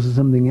themselves as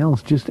something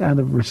else just out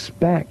of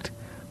respect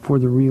for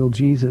the real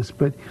Jesus.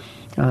 But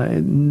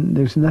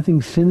there's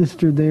nothing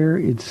sinister there.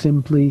 It's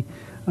simply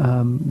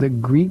the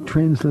Greek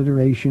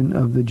transliteration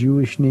of the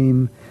Jewish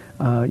name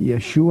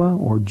Yeshua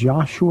or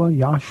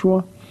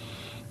Yahshua.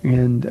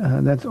 And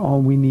that's all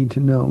we need to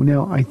know.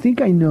 Now, I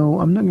think I know,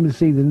 I'm not going to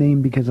say the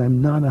name because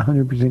I'm not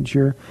 100%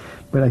 sure,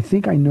 but I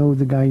think I know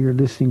the guy you're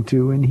listening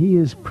to, and he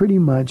is pretty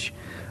much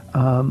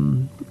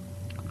coming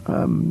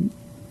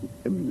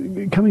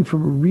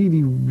from a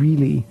really,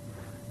 really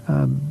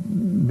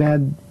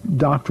bad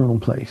doctrinal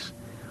place.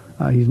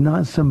 He's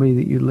not somebody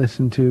that you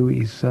listen to.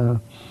 He's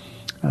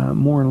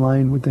more in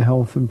line with the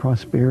health and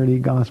prosperity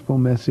gospel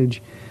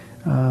message.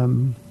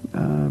 So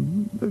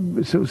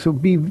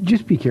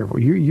be careful.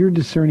 You're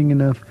discerning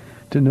enough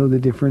to know the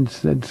difference.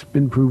 That's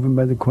been proven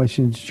by the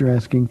questions that you're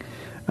asking.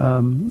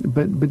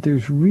 But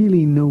there's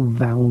really no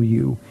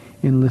value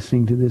in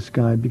listening to this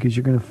guy because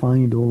you're going to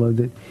find, Ola,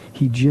 that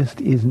he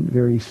just isn't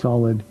very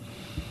solid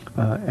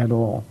at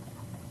all.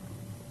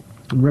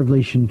 In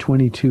Revelation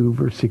 22,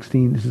 verse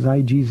 16, it says,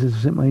 I,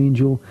 Jesus, sent my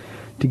angel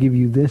to give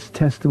you this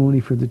testimony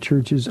for the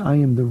churches. I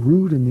am the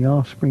root and the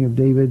offspring of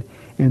David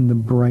and the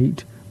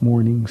bright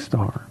morning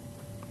star.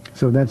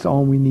 So that's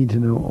all we need to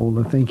know,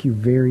 Ola. Thank you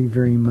very,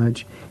 very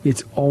much.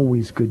 It's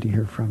always good to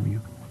hear from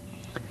you.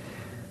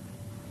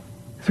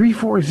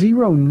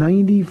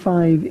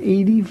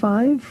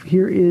 340-9585.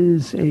 Here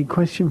is a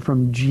question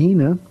from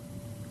Gina.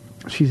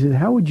 She said,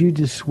 how would you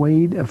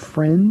dissuade a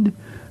friend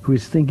who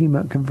is thinking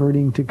about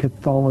converting to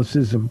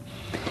Catholicism?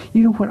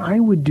 You know, what I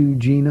would do,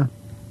 Gina,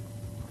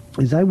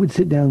 is I would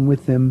sit down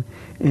with them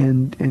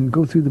and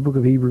go through the book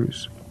of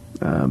Hebrews.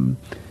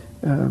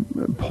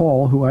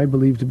 Paul, who I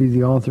believe to be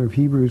the author of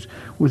Hebrews,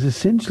 was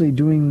essentially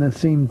doing the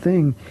same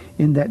thing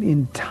in that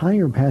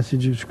entire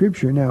passage of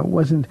Scripture. Now, it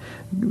wasn't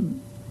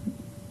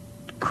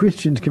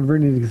Christians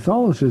converting to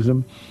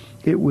Catholicism.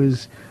 It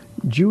was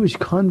Jewish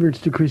converts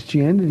to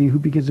Christianity who,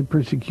 because of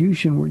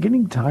persecution, were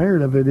getting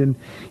tired of it, and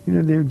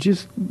they're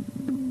just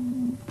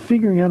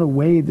figuring out a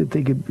way that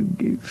they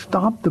could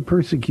stop the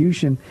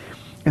persecution.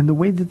 And the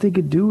way that they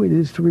could do it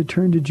is to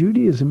return to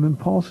Judaism. And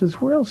Paul says,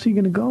 where else are you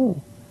going to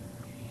go?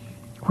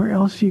 Where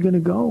else are you going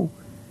to go?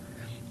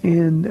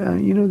 And,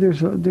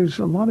 there's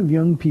a lot of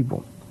young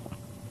people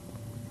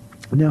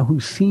now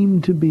who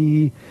seem to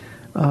be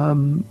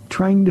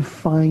trying to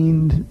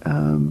find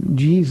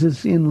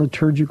Jesus in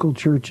liturgical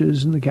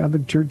churches, and the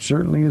Catholic Church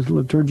certainly is a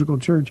liturgical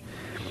church.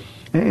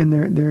 And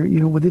they're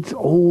with its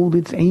old,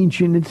 it's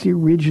ancient, it's the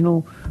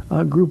original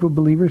group of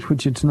believers,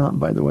 which it's not,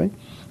 by the way.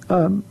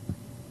 And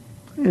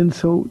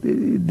so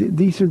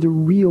these are the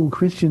real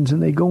Christians,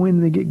 and they go in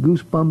and they get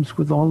goosebumps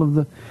with all of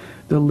the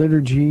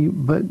liturgy.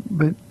 But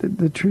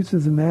the truth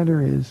of the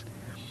matter is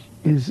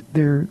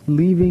they're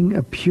leaving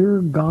a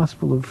pure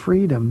gospel of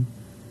freedom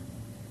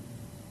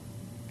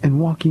and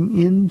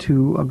walking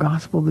into a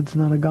gospel that's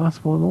not a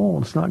gospel at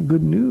all. It's not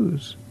good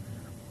news.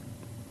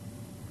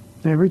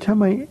 Now, every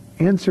time I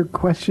answer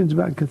questions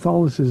about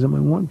Catholicism, I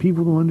want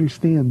people to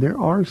understand there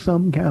are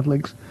some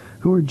Catholics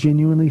who are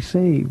genuinely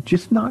saved,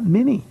 just not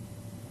many.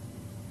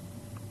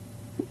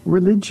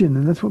 Religion,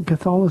 and that's what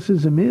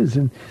Catholicism is,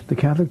 and the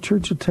Catholic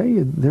Church will tell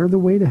you they're the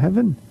way to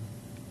heaven.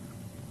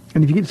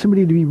 And if you get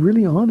somebody to be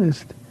really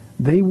honest,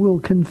 they will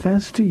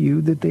confess to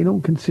you that they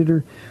don't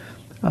consider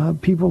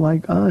people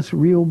like us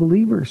real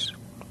believers,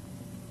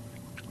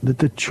 that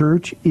the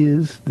church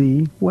is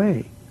the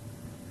way.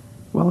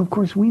 Well, of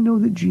course, we know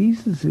that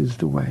Jesus is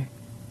the way.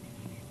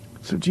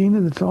 So,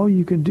 Gina, that's all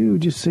you can do.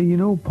 Just say,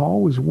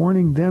 Paul was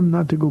warning them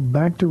not to go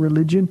back to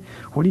religion.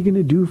 What are you going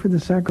to do for the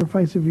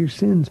sacrifice of your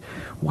sins?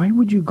 Why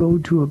would you go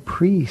to a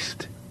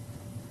priest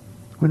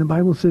when the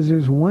Bible says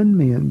there's one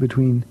man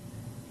between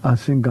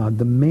us and God,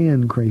 the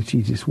man Christ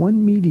Jesus,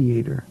 one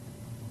mediator?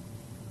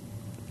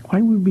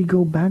 Why would we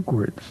go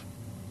backwards?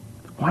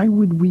 Why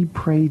would we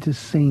pray to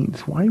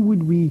saints? Why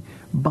would we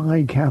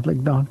buy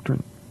Catholic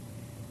doctrine?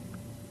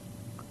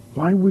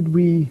 Why would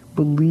we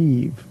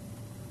believe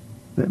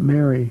that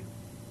Mary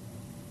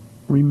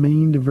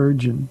remained a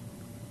virgin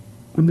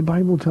when the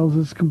Bible tells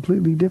us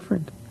completely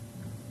different?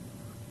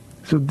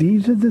 So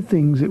these are the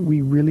things that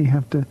we really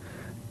have to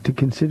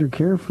consider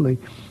carefully.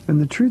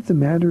 And the truth of the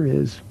matter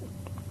is,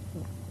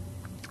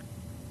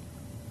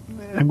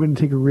 I'm going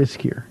to take a risk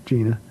here,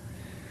 Gina.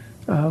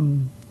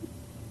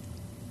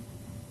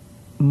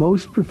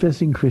 Most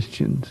professing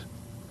Christians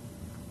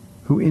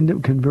who end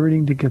up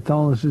converting to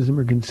Catholicism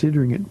or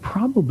considering it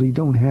probably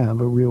don't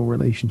have a real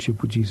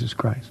relationship with Jesus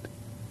Christ.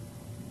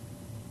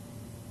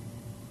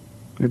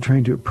 They're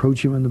trying to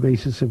approach him on the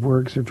basis of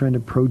works. They're trying to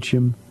approach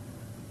him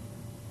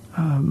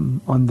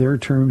on their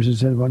terms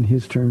instead of on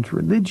his terms.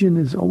 Religion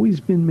has always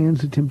been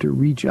man's attempt to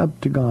reach up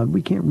to God.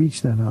 We can't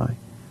reach that high.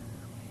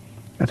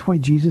 That's why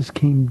Jesus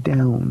came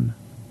down.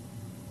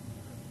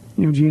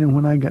 You know, Gina,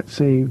 when I got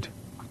saved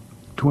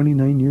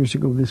 29 years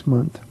ago this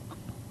month,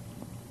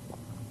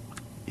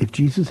 if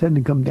Jesus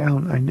hadn't come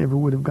down, I never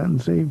would have gotten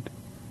saved.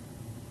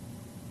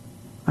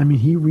 I mean,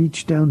 he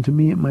reached down to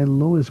me at my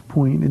lowest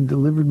point and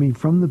delivered me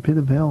from the pit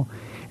of hell.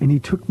 And he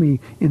took me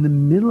in the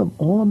middle of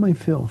all of my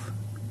filth.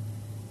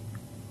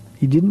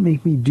 He didn't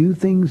make me do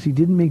things. He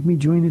didn't make me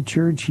join a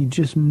church. He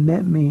just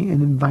met me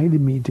and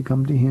invited me to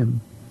come to him.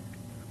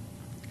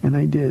 And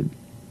I did.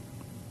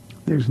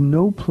 There's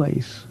no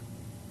place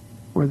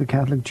where the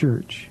Catholic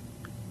Church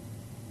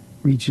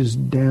reaches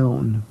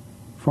down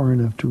far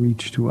enough to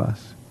reach to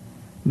us.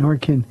 Nor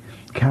can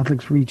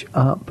Catholics reach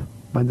up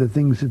by the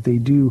things that they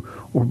do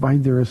or by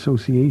their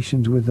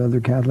associations with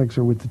other Catholics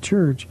or with the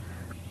church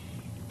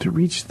to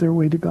reach their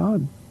way to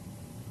God.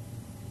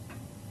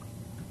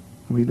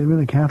 We live in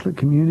a Catholic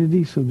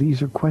community, so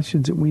these are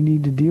questions that we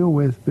need to deal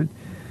with, but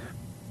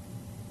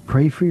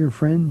pray for your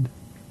friend.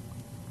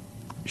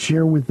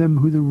 Share with them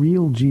who the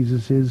real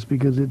Jesus is,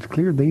 because it's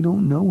clear they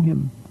don't know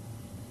him.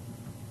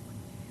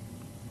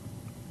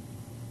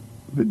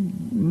 But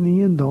in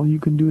the end, all you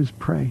can do is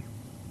pray.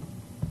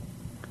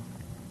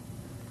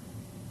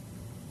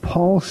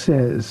 Paul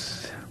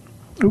says,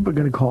 I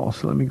got a call,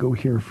 so let me go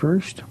here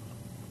first.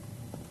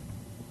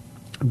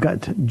 I've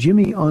got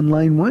Jimmy on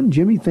line one.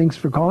 Jimmy, thanks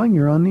for calling.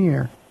 You're on the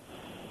air.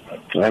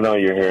 I know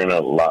you're hearing a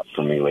lot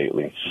from me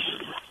lately.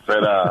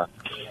 But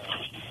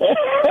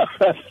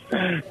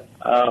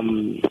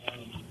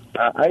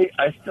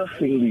I still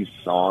sing these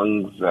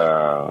songs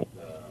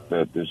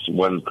that this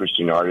one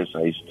Christian artist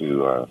I used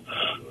to,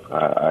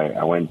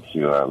 I went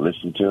to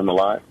listen to him a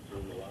lot.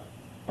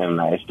 And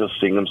I still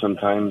sing them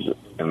sometimes.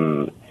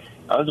 And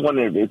I was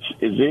wondering,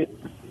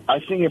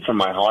 I sing it from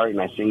my heart and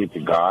I sing it to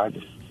God,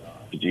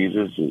 to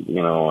Jesus,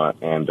 you know,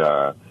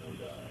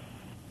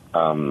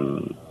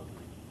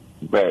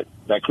 but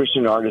that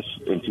Christian artist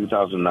in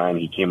 2009,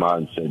 he came out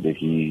and said that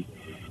he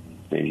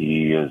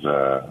is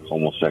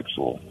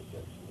homosexual,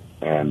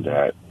 and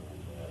that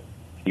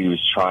he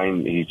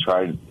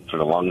tried for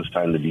the longest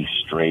time to be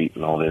straight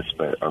and all this,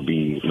 or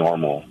be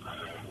normal,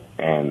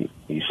 and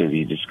he said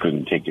he just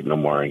couldn't take it no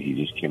more, and he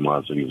just came out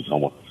and said he was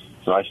homo.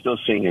 So I still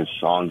sing his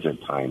songs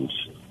at times.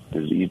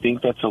 Do you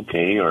think that's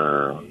okay,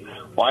 or?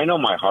 Well, I know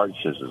my heart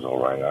says it's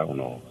all right. I don't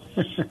know.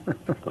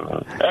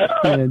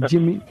 Yeah,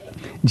 Jimmy,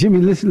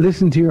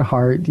 listen to your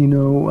heart. You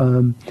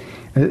know,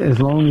 as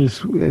long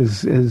as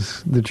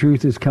the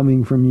truth is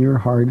coming from your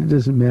heart, it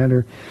doesn't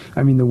matter.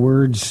 I mean, the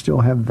words still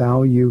have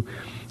value.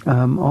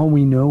 All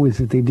we know is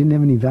that they didn't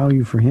have any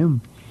value for him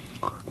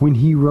when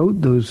he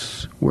wrote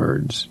those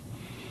words.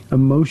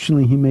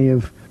 Emotionally, he may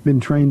have been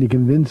trying to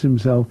convince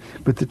himself,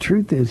 but the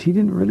truth is, he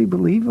didn't really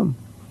believe them.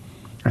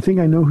 I think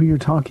I know who you're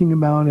talking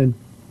about, and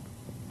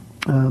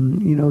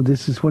you know,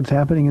 this is what's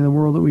happening in the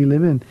world that we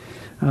live in.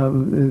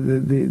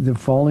 The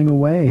falling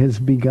away has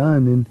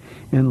begun,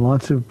 and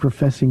lots of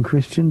professing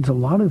Christians, a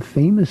lot of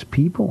famous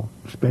people,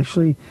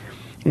 especially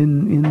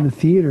in the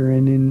theater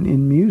and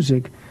in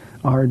music,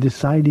 are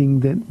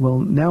deciding that, well,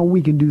 now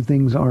we can do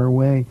things our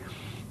way.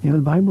 You know,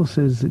 the Bible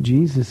says that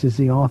Jesus is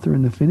the author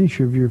and the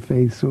finisher of your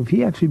faith, so if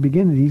he actually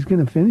began it, he's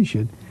going to finish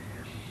it.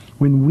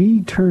 When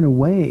we turn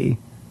away,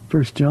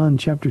 1 John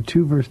chapter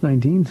 2, verse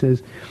 19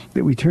 says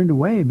that we turned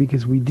away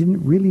because we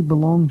didn't really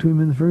belong to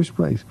him in the first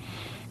place.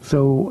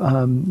 So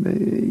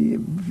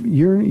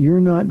you're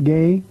not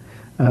gay.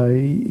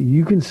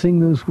 You can sing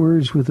those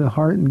words with a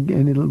heart,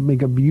 and it'll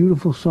make a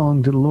beautiful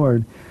song to the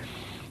Lord.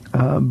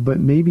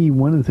 But maybe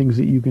one of the things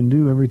that you can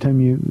do every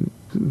time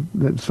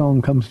that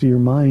song comes to your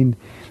mind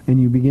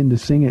and you begin to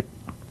sing it,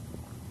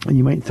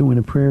 you might throw in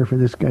a prayer for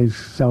this guy's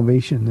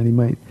salvation, that he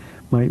might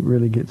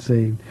really get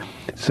saved.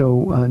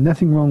 So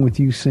nothing wrong with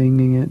you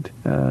singing it.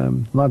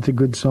 Lots of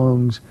good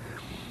songs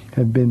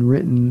have been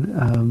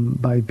written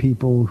by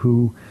people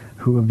who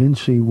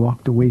eventually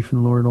walked away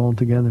from the Lord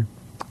altogether.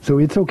 So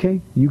it's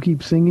okay. You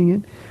keep singing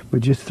it,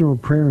 but just throw a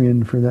prayer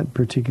in for that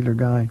particular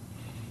guy.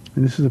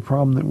 And this is a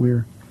problem that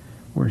we're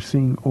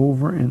seeing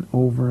over and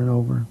over and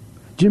over.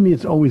 Jimmy,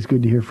 it's always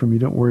good to hear from you.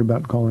 Don't worry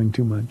about calling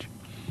too much.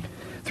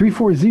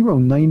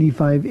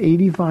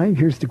 340-9585.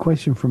 Here's the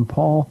question from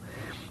Paul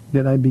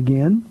that I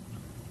began.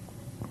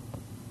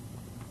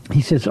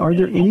 He says, are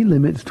there any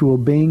limits to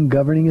obeying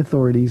governing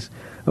authorities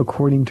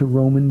according to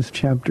Romans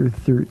chapter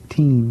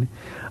 13?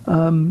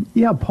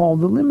 Yeah, Paul,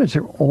 the limits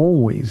are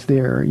always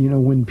there. You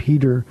know, when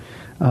Peter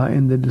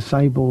and the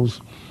disciples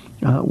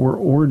were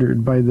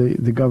ordered by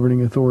the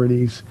governing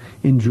authorities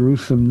in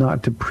Jerusalem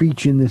not to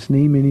preach in this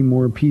name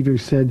anymore, Peter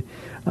said,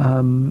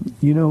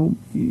 you know,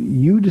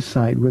 you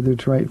decide whether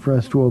it's right for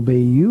us to obey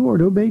you or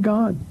to obey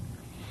God.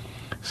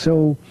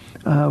 So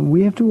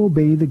we have to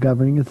obey the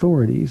governing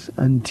authorities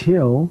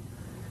until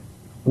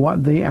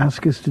what they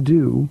ask us to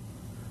do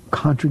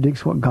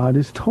contradicts what God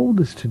has told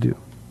us to do.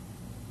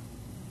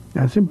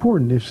 That's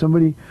important. If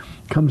somebody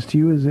comes to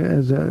you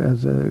as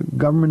a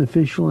government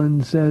official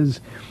and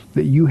says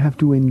that you have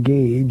to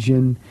engage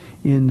in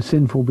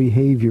sinful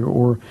behavior,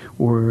 or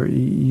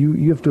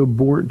you have to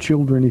abort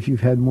children if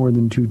you've had more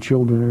than 2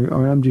 children,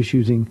 or I'm just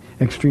using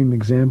extreme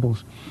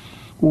examples,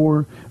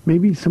 or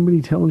maybe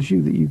somebody tells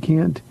you that you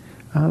can't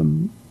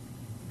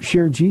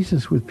share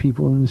Jesus with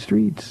people in the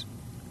streets.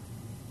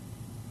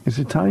 There's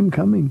a time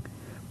coming,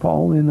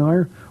 Paul, in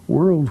our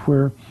world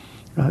where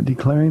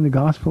declaring the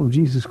gospel of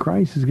Jesus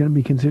Christ is going to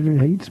be considered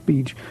hate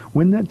speech.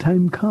 When that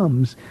time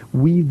comes,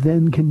 we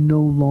then can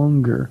no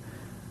longer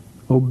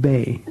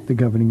obey the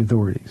governing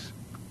authorities.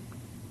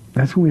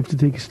 That's when we have to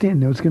take a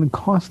stand. Now, it's going to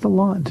cost a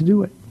lot to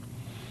do it.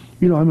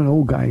 You know, I'm an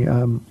old guy.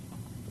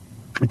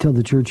 I tell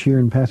the church here,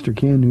 and Pastor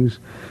Ken,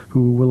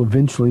 who will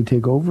eventually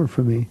take over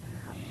for me,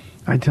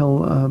 I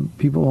tell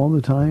people all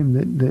the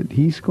time that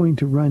he's going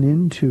to run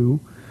into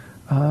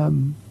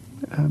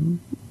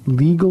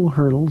legal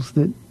hurdles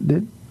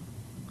that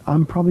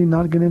I'm probably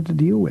not going to have to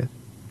deal with.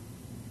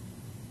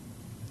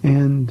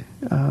 And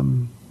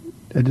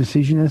a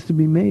decision has to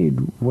be made.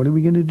 What are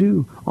we going to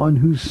do? On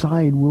whose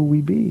side will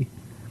we be?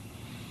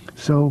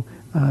 So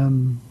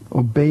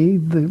obey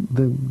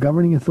the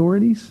governing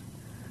authorities.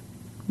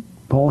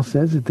 Paul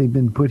says that they've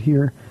been put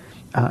here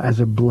as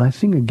a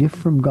blessing, a gift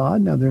from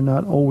God. Now, they're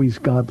not always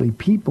godly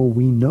people.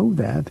 We know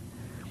that.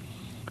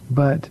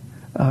 But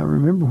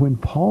remember when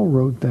Paul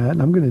wrote that,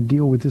 and I'm going to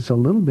deal with this a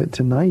little bit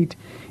tonight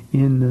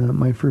in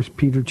my 1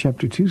 Peter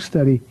chapter 2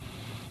 study,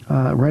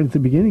 right at the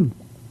beginning.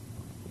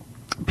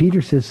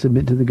 Peter says,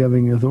 submit to the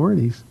governing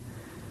authorities.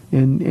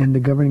 And the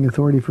governing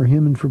authority for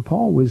him and for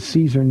Paul was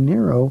Caesar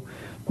Nero,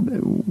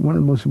 one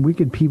of the most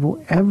wicked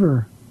people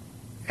ever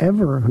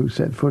who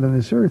set foot on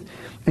this earth,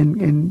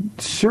 and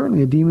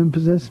certainly a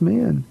demon-possessed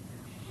man.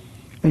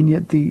 And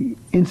yet the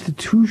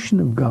institution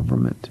of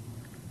government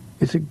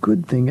is a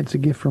good thing. It's a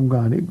gift from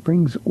God. It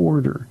brings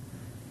order.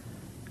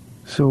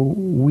 So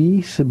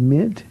we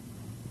submit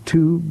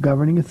to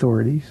governing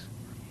authorities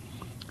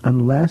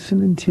unless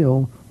and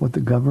until what the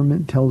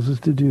government tells us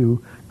to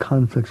do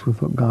conflicts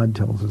with what God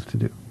tells us to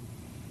do.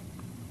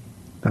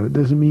 Now, it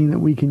doesn't mean that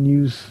we can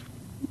use,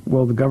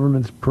 well, the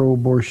government's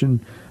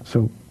pro-abortion,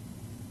 so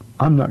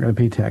I'm not going to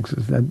pay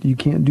taxes. That you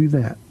can't do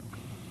that.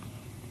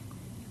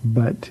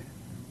 But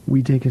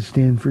we take a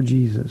stand for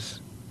Jesus.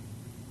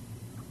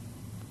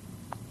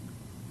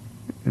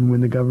 And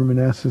when the government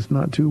asks us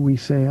not to, we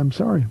say, I'm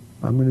sorry.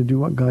 I'm going to do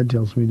what God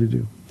tells me to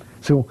do.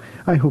 So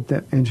I hope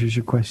that answers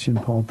your question,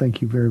 Paul.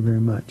 Thank you very,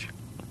 very much.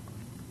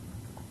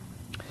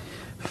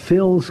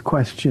 Phil's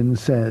question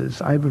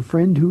says, I have a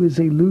friend who is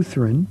a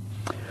Lutheran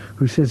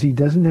who says he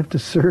doesn't have to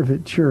serve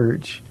at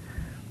church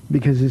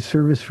because his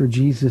service for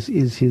Jesus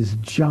is his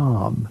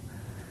job.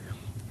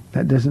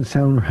 That doesn't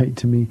sound right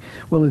to me.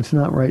 Well, it's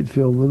not right,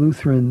 Phil. The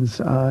Lutherans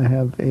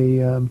have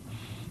a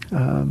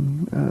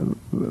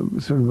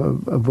sort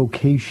of a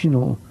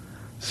vocational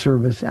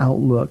service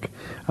outlook.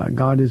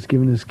 God has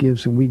given us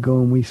gifts, and we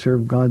go and we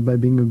serve God by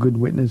being a good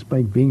witness,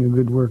 by being a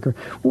good worker.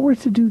 Well, we're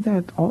to do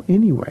that all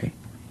anyway.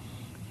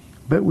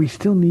 But we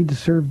still need to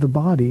serve the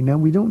body. Now,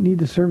 we don't need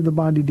to serve the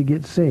body to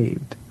get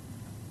saved.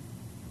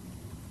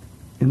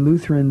 And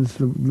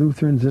the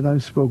Lutherans that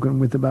I've spoken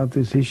with about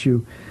this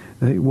issue,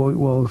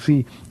 well,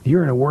 see,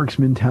 you're in a works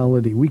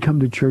mentality. We come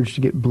to church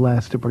to get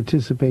blessed, to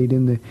participate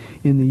in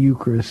the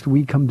Eucharist.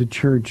 We come to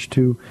church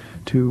to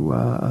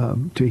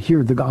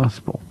hear the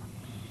gospel.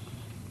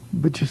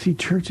 But you see,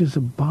 church is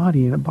a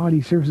body, and a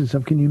body serves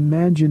itself. Can you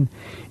imagine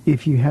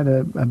if you had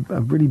a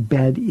really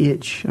bad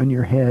itch on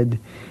your head,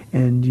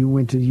 and you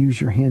went to use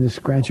your hand to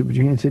scratch it, but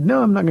your hand said,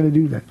 no, I'm not going to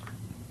do that.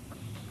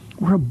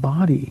 We're a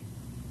body.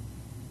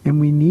 And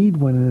we need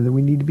one another.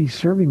 We need to be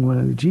serving one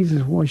another.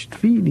 Jesus washed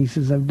feet, and he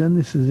says, I've done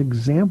this as an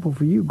example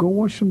for you. Go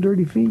wash some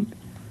dirty feet.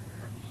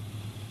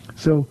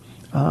 So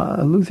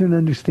a Lutheran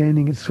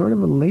understanding, it's sort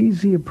of a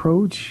lazy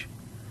approach.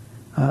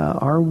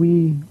 Are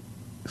we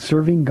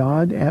serving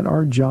God at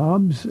our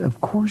jobs?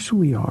 Of course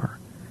we are.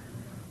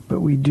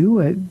 But we do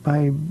it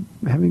by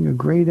having a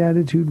great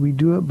attitude. We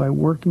do it by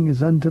working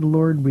as unto the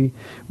Lord. We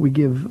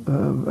give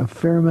a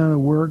fair amount of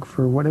work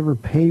for whatever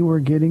pay we're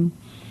getting.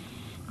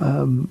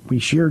 We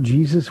share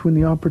Jesus when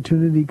the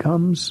opportunity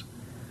comes.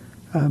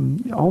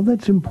 All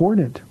that's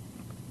important.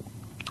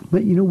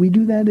 But, we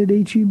do that at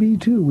HEB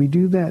too. We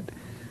do that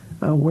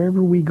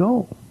wherever we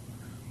go.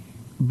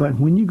 But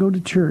when you go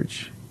to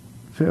church,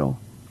 Phil,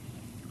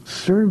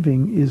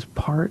 serving is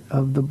part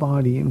of the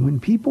body. And when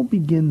people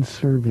begin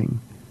serving,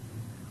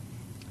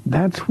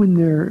 that's when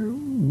their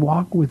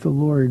walk with the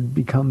Lord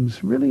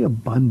becomes really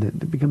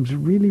abundant. It becomes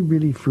really,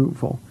 really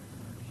fruitful.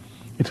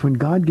 It's when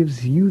God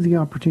gives you the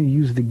opportunity to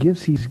use the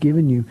gifts he's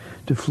given you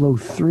to flow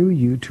through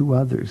you to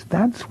others.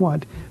 That's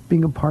what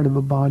being a part of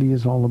a body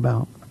is all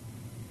about.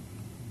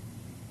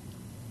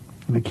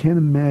 And I can't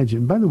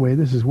imagine, by the way,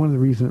 this is one of the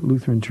reasons that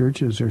Lutheran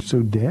churches are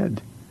so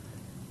dead.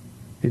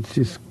 It's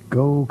just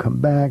go, come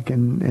back,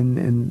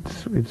 and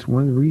it's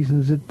one of the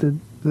reasons that the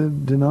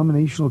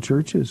denominational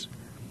churches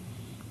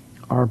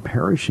are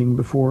perishing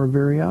before our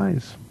very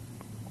eyes.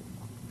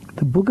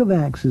 The book of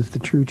Acts is the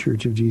true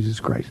church of Jesus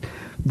Christ.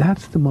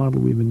 That's the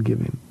model we've been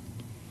given.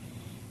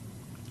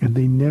 And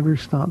they never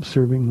stopped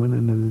serving one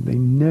another. They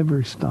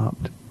never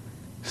stopped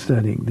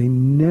studying. They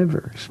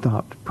never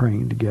stopped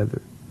praying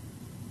together.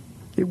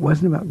 It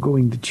wasn't about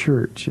going to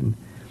church. And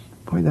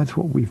boy, that's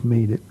what we've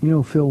made it. You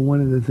know, Phil, one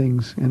of the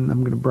things, and I'm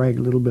going to brag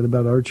a little bit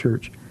about our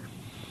church,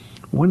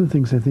 one of the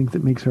things I think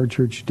that makes our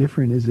church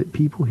different is that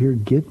people here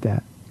get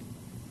that.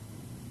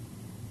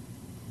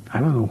 I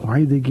don't know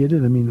why they get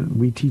it. I mean,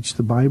 we teach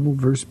the Bible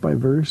verse by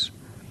verse.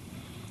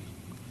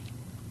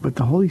 But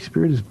the Holy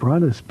Spirit has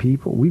brought us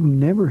people. We've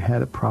never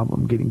had a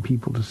problem getting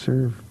people to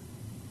serve.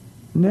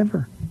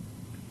 Never.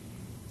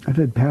 I've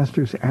had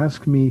pastors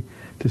ask me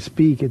to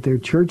speak at their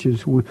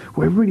churches. Well,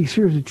 everybody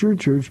serves at your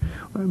church.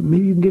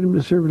 Maybe you can get them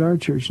to serve at our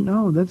church.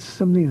 No, that's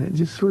something that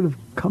just sort of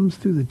comes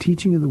through the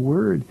teaching of the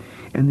Word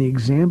and the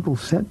example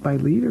set by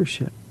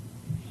leadership.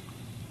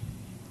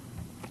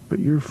 But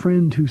your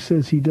friend who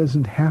says he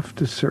doesn't have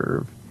to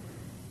serve,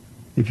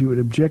 if you would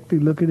objectively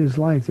look at his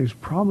life, there's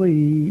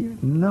probably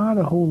not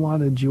a whole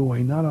lot of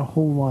joy, not a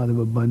whole lot of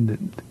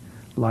abundant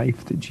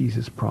life that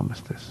Jesus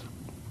promised us.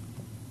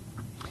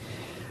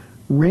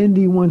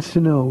 Randy wants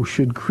to know,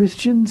 should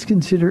Christians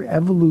consider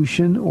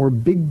evolution or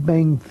Big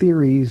Bang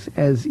theories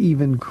as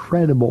even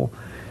credible?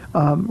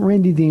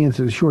 Randy,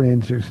 the short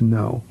answer is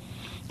no.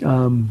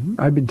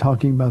 I've been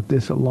talking about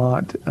this a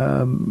lot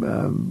for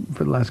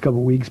the last couple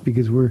of weeks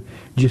because we're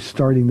just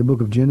starting the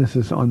book of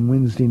Genesis on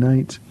Wednesday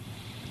nights.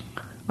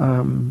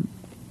 A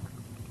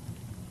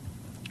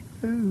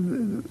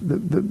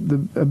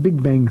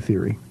Big Bang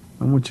Theory.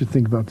 I want you to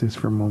think about this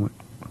for a moment.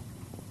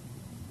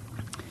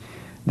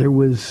 There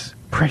was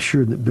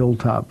pressure that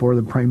built up, or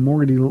the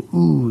primordial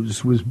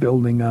ooze was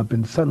building up,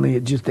 and suddenly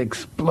it just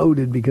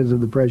exploded because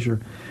of the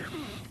pressure.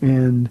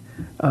 And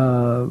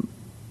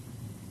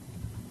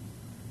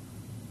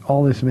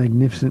all this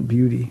magnificent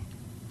beauty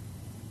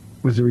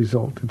was the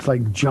result. It's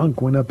like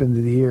junk went up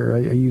into the air. I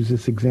used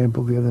this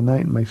example the other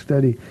night in my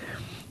study.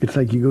 It's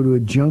like you go to a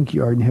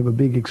junkyard and have a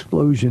big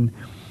explosion,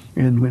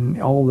 and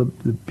when all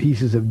the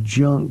pieces of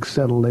junk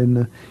settle in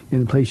the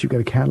place, you've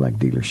got a Cadillac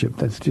dealership.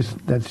 That's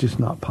just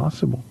not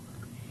possible.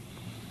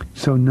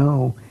 So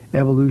no,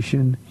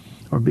 evolution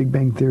or Big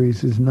Bang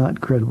theories is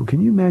not credible. Can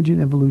you imagine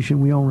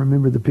evolution? We all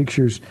remember the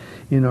pictures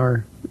in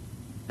our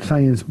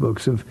science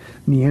books of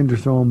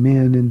Neanderthal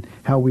men and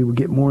how we would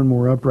get more and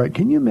more upright.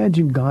 Can you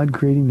imagine God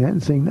creating that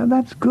and saying, no,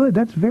 that's good,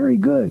 that's very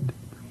good?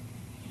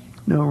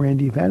 No,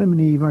 Randy, if Adam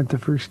and Eve aren't the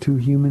first two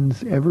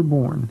humans ever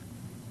born,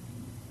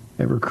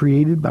 ever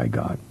created by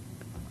God,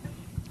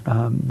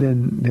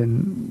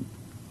 then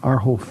our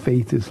whole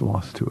faith is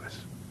lost to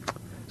us.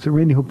 So,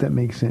 Randy, hope that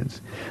makes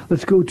sense.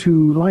 Let's go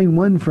to line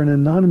 1 for an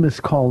anonymous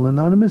call.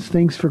 Anonymous,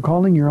 thanks for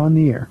calling. You're on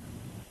the air.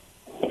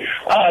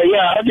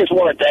 Yeah, I just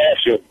wanted to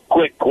ask you a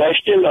quick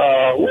question.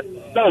 What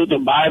does the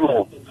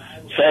Bible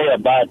say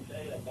about,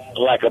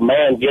 like, a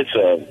man gets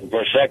a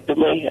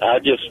vasectomy? I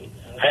just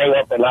hang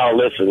up and I'll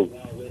listen.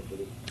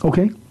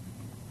 Okay.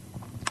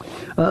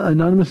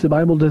 Anonymous, the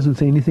Bible doesn't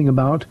say anything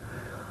about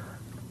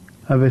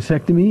a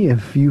vasectomy.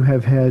 If you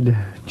have had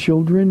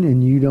children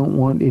and you don't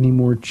want any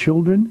more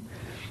children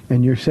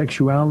and your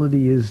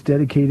sexuality is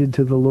dedicated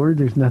to the Lord,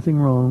 there's nothing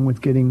wrong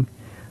with getting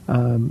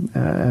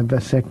a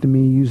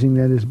vasectomy, using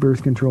that as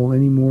birth control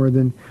any more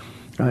than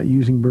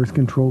using birth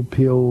control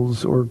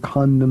pills or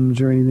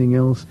condoms or anything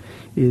else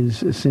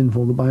is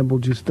sinful. The Bible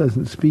just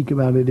doesn't speak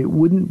about it. It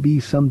wouldn't be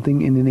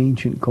something in an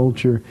ancient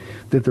culture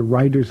that the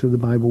writers of the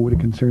Bible would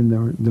have concerned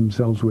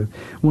themselves with.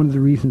 One of the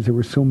reasons there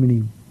were so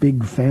many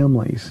big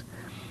families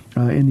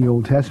in the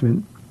Old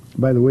Testament,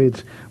 by the way,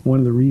 it's one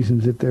of the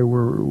reasons that there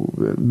were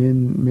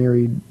men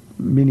married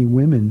many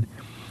women,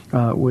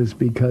 was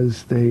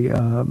because they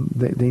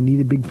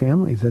needed big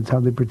families. That's how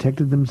they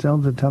protected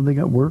themselves. That's how they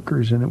got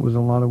workers, and it was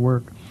a lot of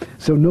work.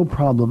 So no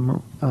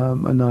problem,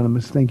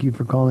 Anonymous. Thank you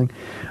for calling.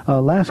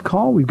 Last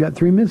call. We've got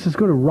 3 minutes. Let's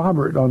go to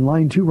Robert on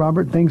line 2.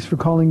 Robert, thanks for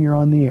calling. You're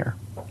on the air.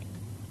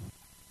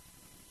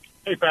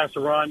 Hey,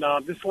 Pastor Ron.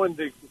 Just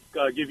wanted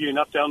to give you an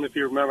update. If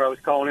you remember, I was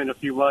calling in a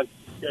few months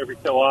every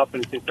so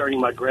often concerning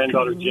my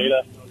granddaughter,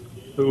 Jada,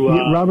 who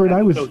Robert,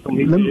 I was...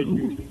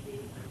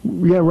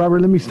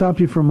 Robert, let me stop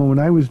you for a moment.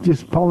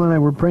 Paul and I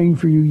were praying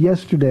for you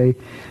yesterday,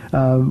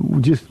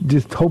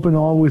 just hoping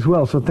all was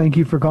well. So thank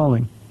you for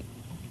calling.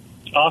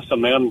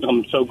 Awesome, man.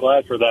 I'm so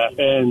glad for that.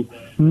 And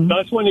so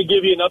I just wanted to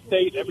give you an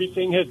update.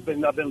 Everything has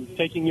been, I've been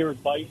taking your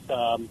advice.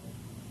 I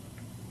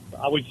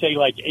would say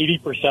like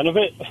 80% of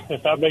it,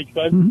 if that makes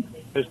sense,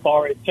 as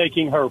far as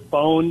taking her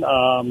phone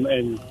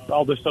and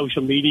all the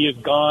social media is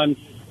gone.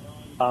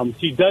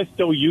 She does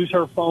still use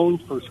her phone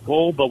for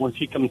school, but when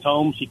she comes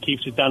home, she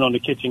keeps it down on the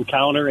kitchen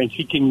counter, and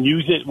she can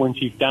use it when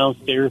she's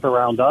downstairs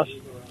around us.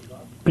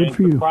 Good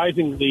for you.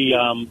 Surprisingly,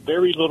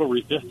 very little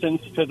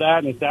resistance to that,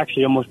 and it's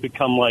actually almost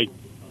become like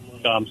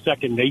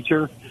second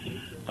nature.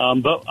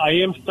 But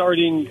I am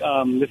starting,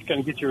 just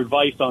going to get your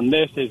advice on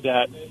this, is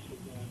that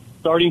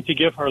starting to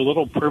give her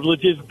little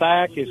privileges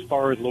back as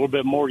far as a little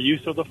bit more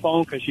use of the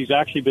phone, because she's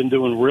actually been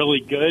doing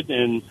really good,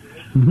 and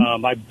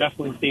I've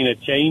definitely seen a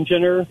change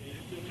in her.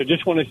 So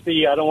just want to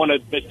see, I don't want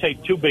to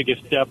take too big a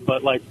step,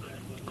 but like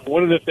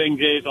one of the things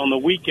is on the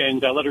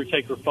weekends, I let her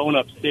take her phone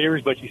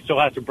upstairs, but she still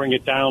has to bring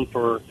it down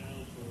for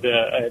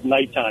at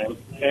nighttime.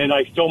 And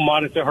I still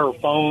monitor her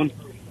phone.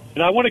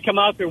 And I want to come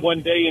out there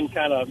one day and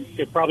kind of,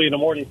 probably in the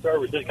morning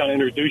service, just kind of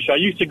introduce you. I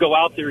used to go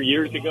out there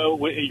years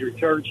ago at your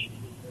church.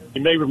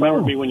 You may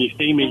remember me when you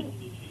see me.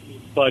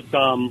 But,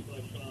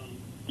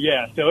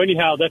 yeah, so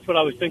anyhow, that's what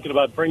I was thinking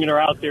about, bringing her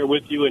out there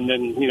with you and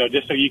then,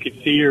 just so you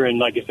could see her and,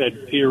 like I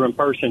said, see her in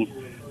person.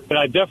 But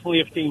I definitely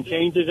have seen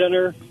changes in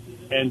her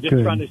and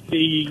just trying to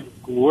see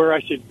where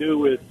I should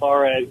do as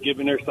far as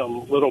giving her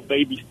some little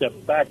baby steps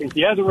back. And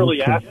she hasn't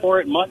really asked for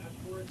it much,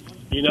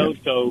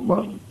 so.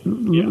 Well,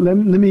 let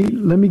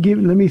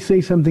me say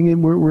something,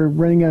 and we're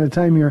running out of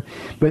time here,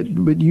 but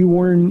you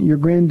warn your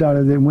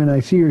granddaughter that when I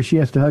see her, she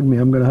has to hug me.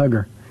 I'm going to hug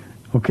her.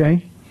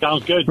 Okay?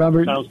 Sounds good.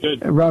 Robert, sounds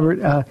good.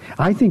 Robert,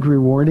 I think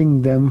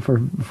rewarding them for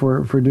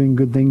doing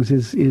good things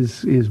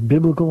is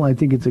biblical. I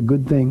think it's a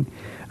good thing.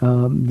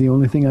 The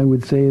only thing I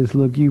would say is,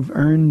 look, you've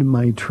earned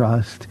my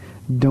trust.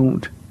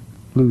 Don't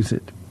lose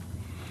it.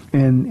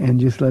 And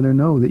just let her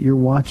know that you're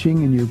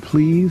watching and you're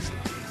pleased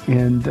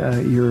and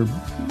you're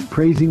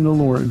praising the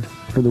Lord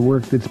for the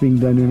work that's being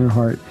done in her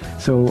heart.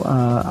 So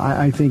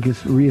I think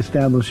it's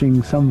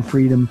reestablishing some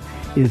freedom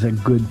is a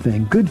good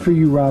thing. Good for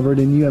you, Robert,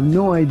 and you have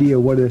no idea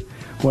what a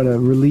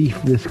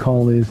relief this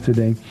call is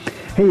today.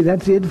 Hey,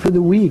 that's it for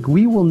the week.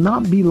 We will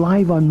not be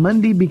live on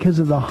Monday because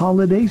of the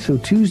holiday, so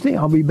Tuesday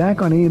I'll be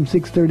back on AM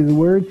 630 The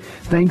Word.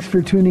 Thanks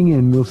for tuning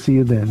in. We'll see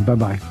you then.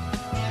 Bye-bye.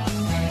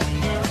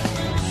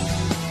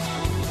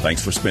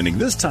 Thanks for spending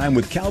this time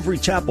with Calvary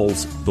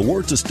Chapel's The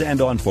Word to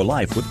Stand On for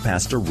Life with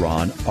Pastor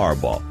Ron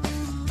Arbaugh.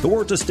 The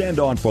Word to Stand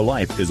On for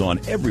Life is on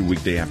every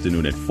weekday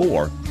afternoon at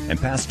 4, and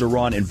Pastor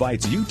Ron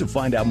invites you to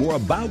find out more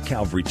about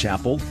Calvary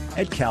Chapel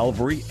at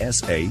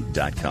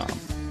calvarysa.com.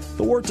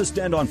 The Word to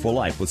Stand On for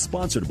Life was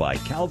sponsored by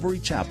Calvary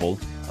Chapel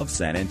of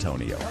San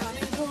Antonio.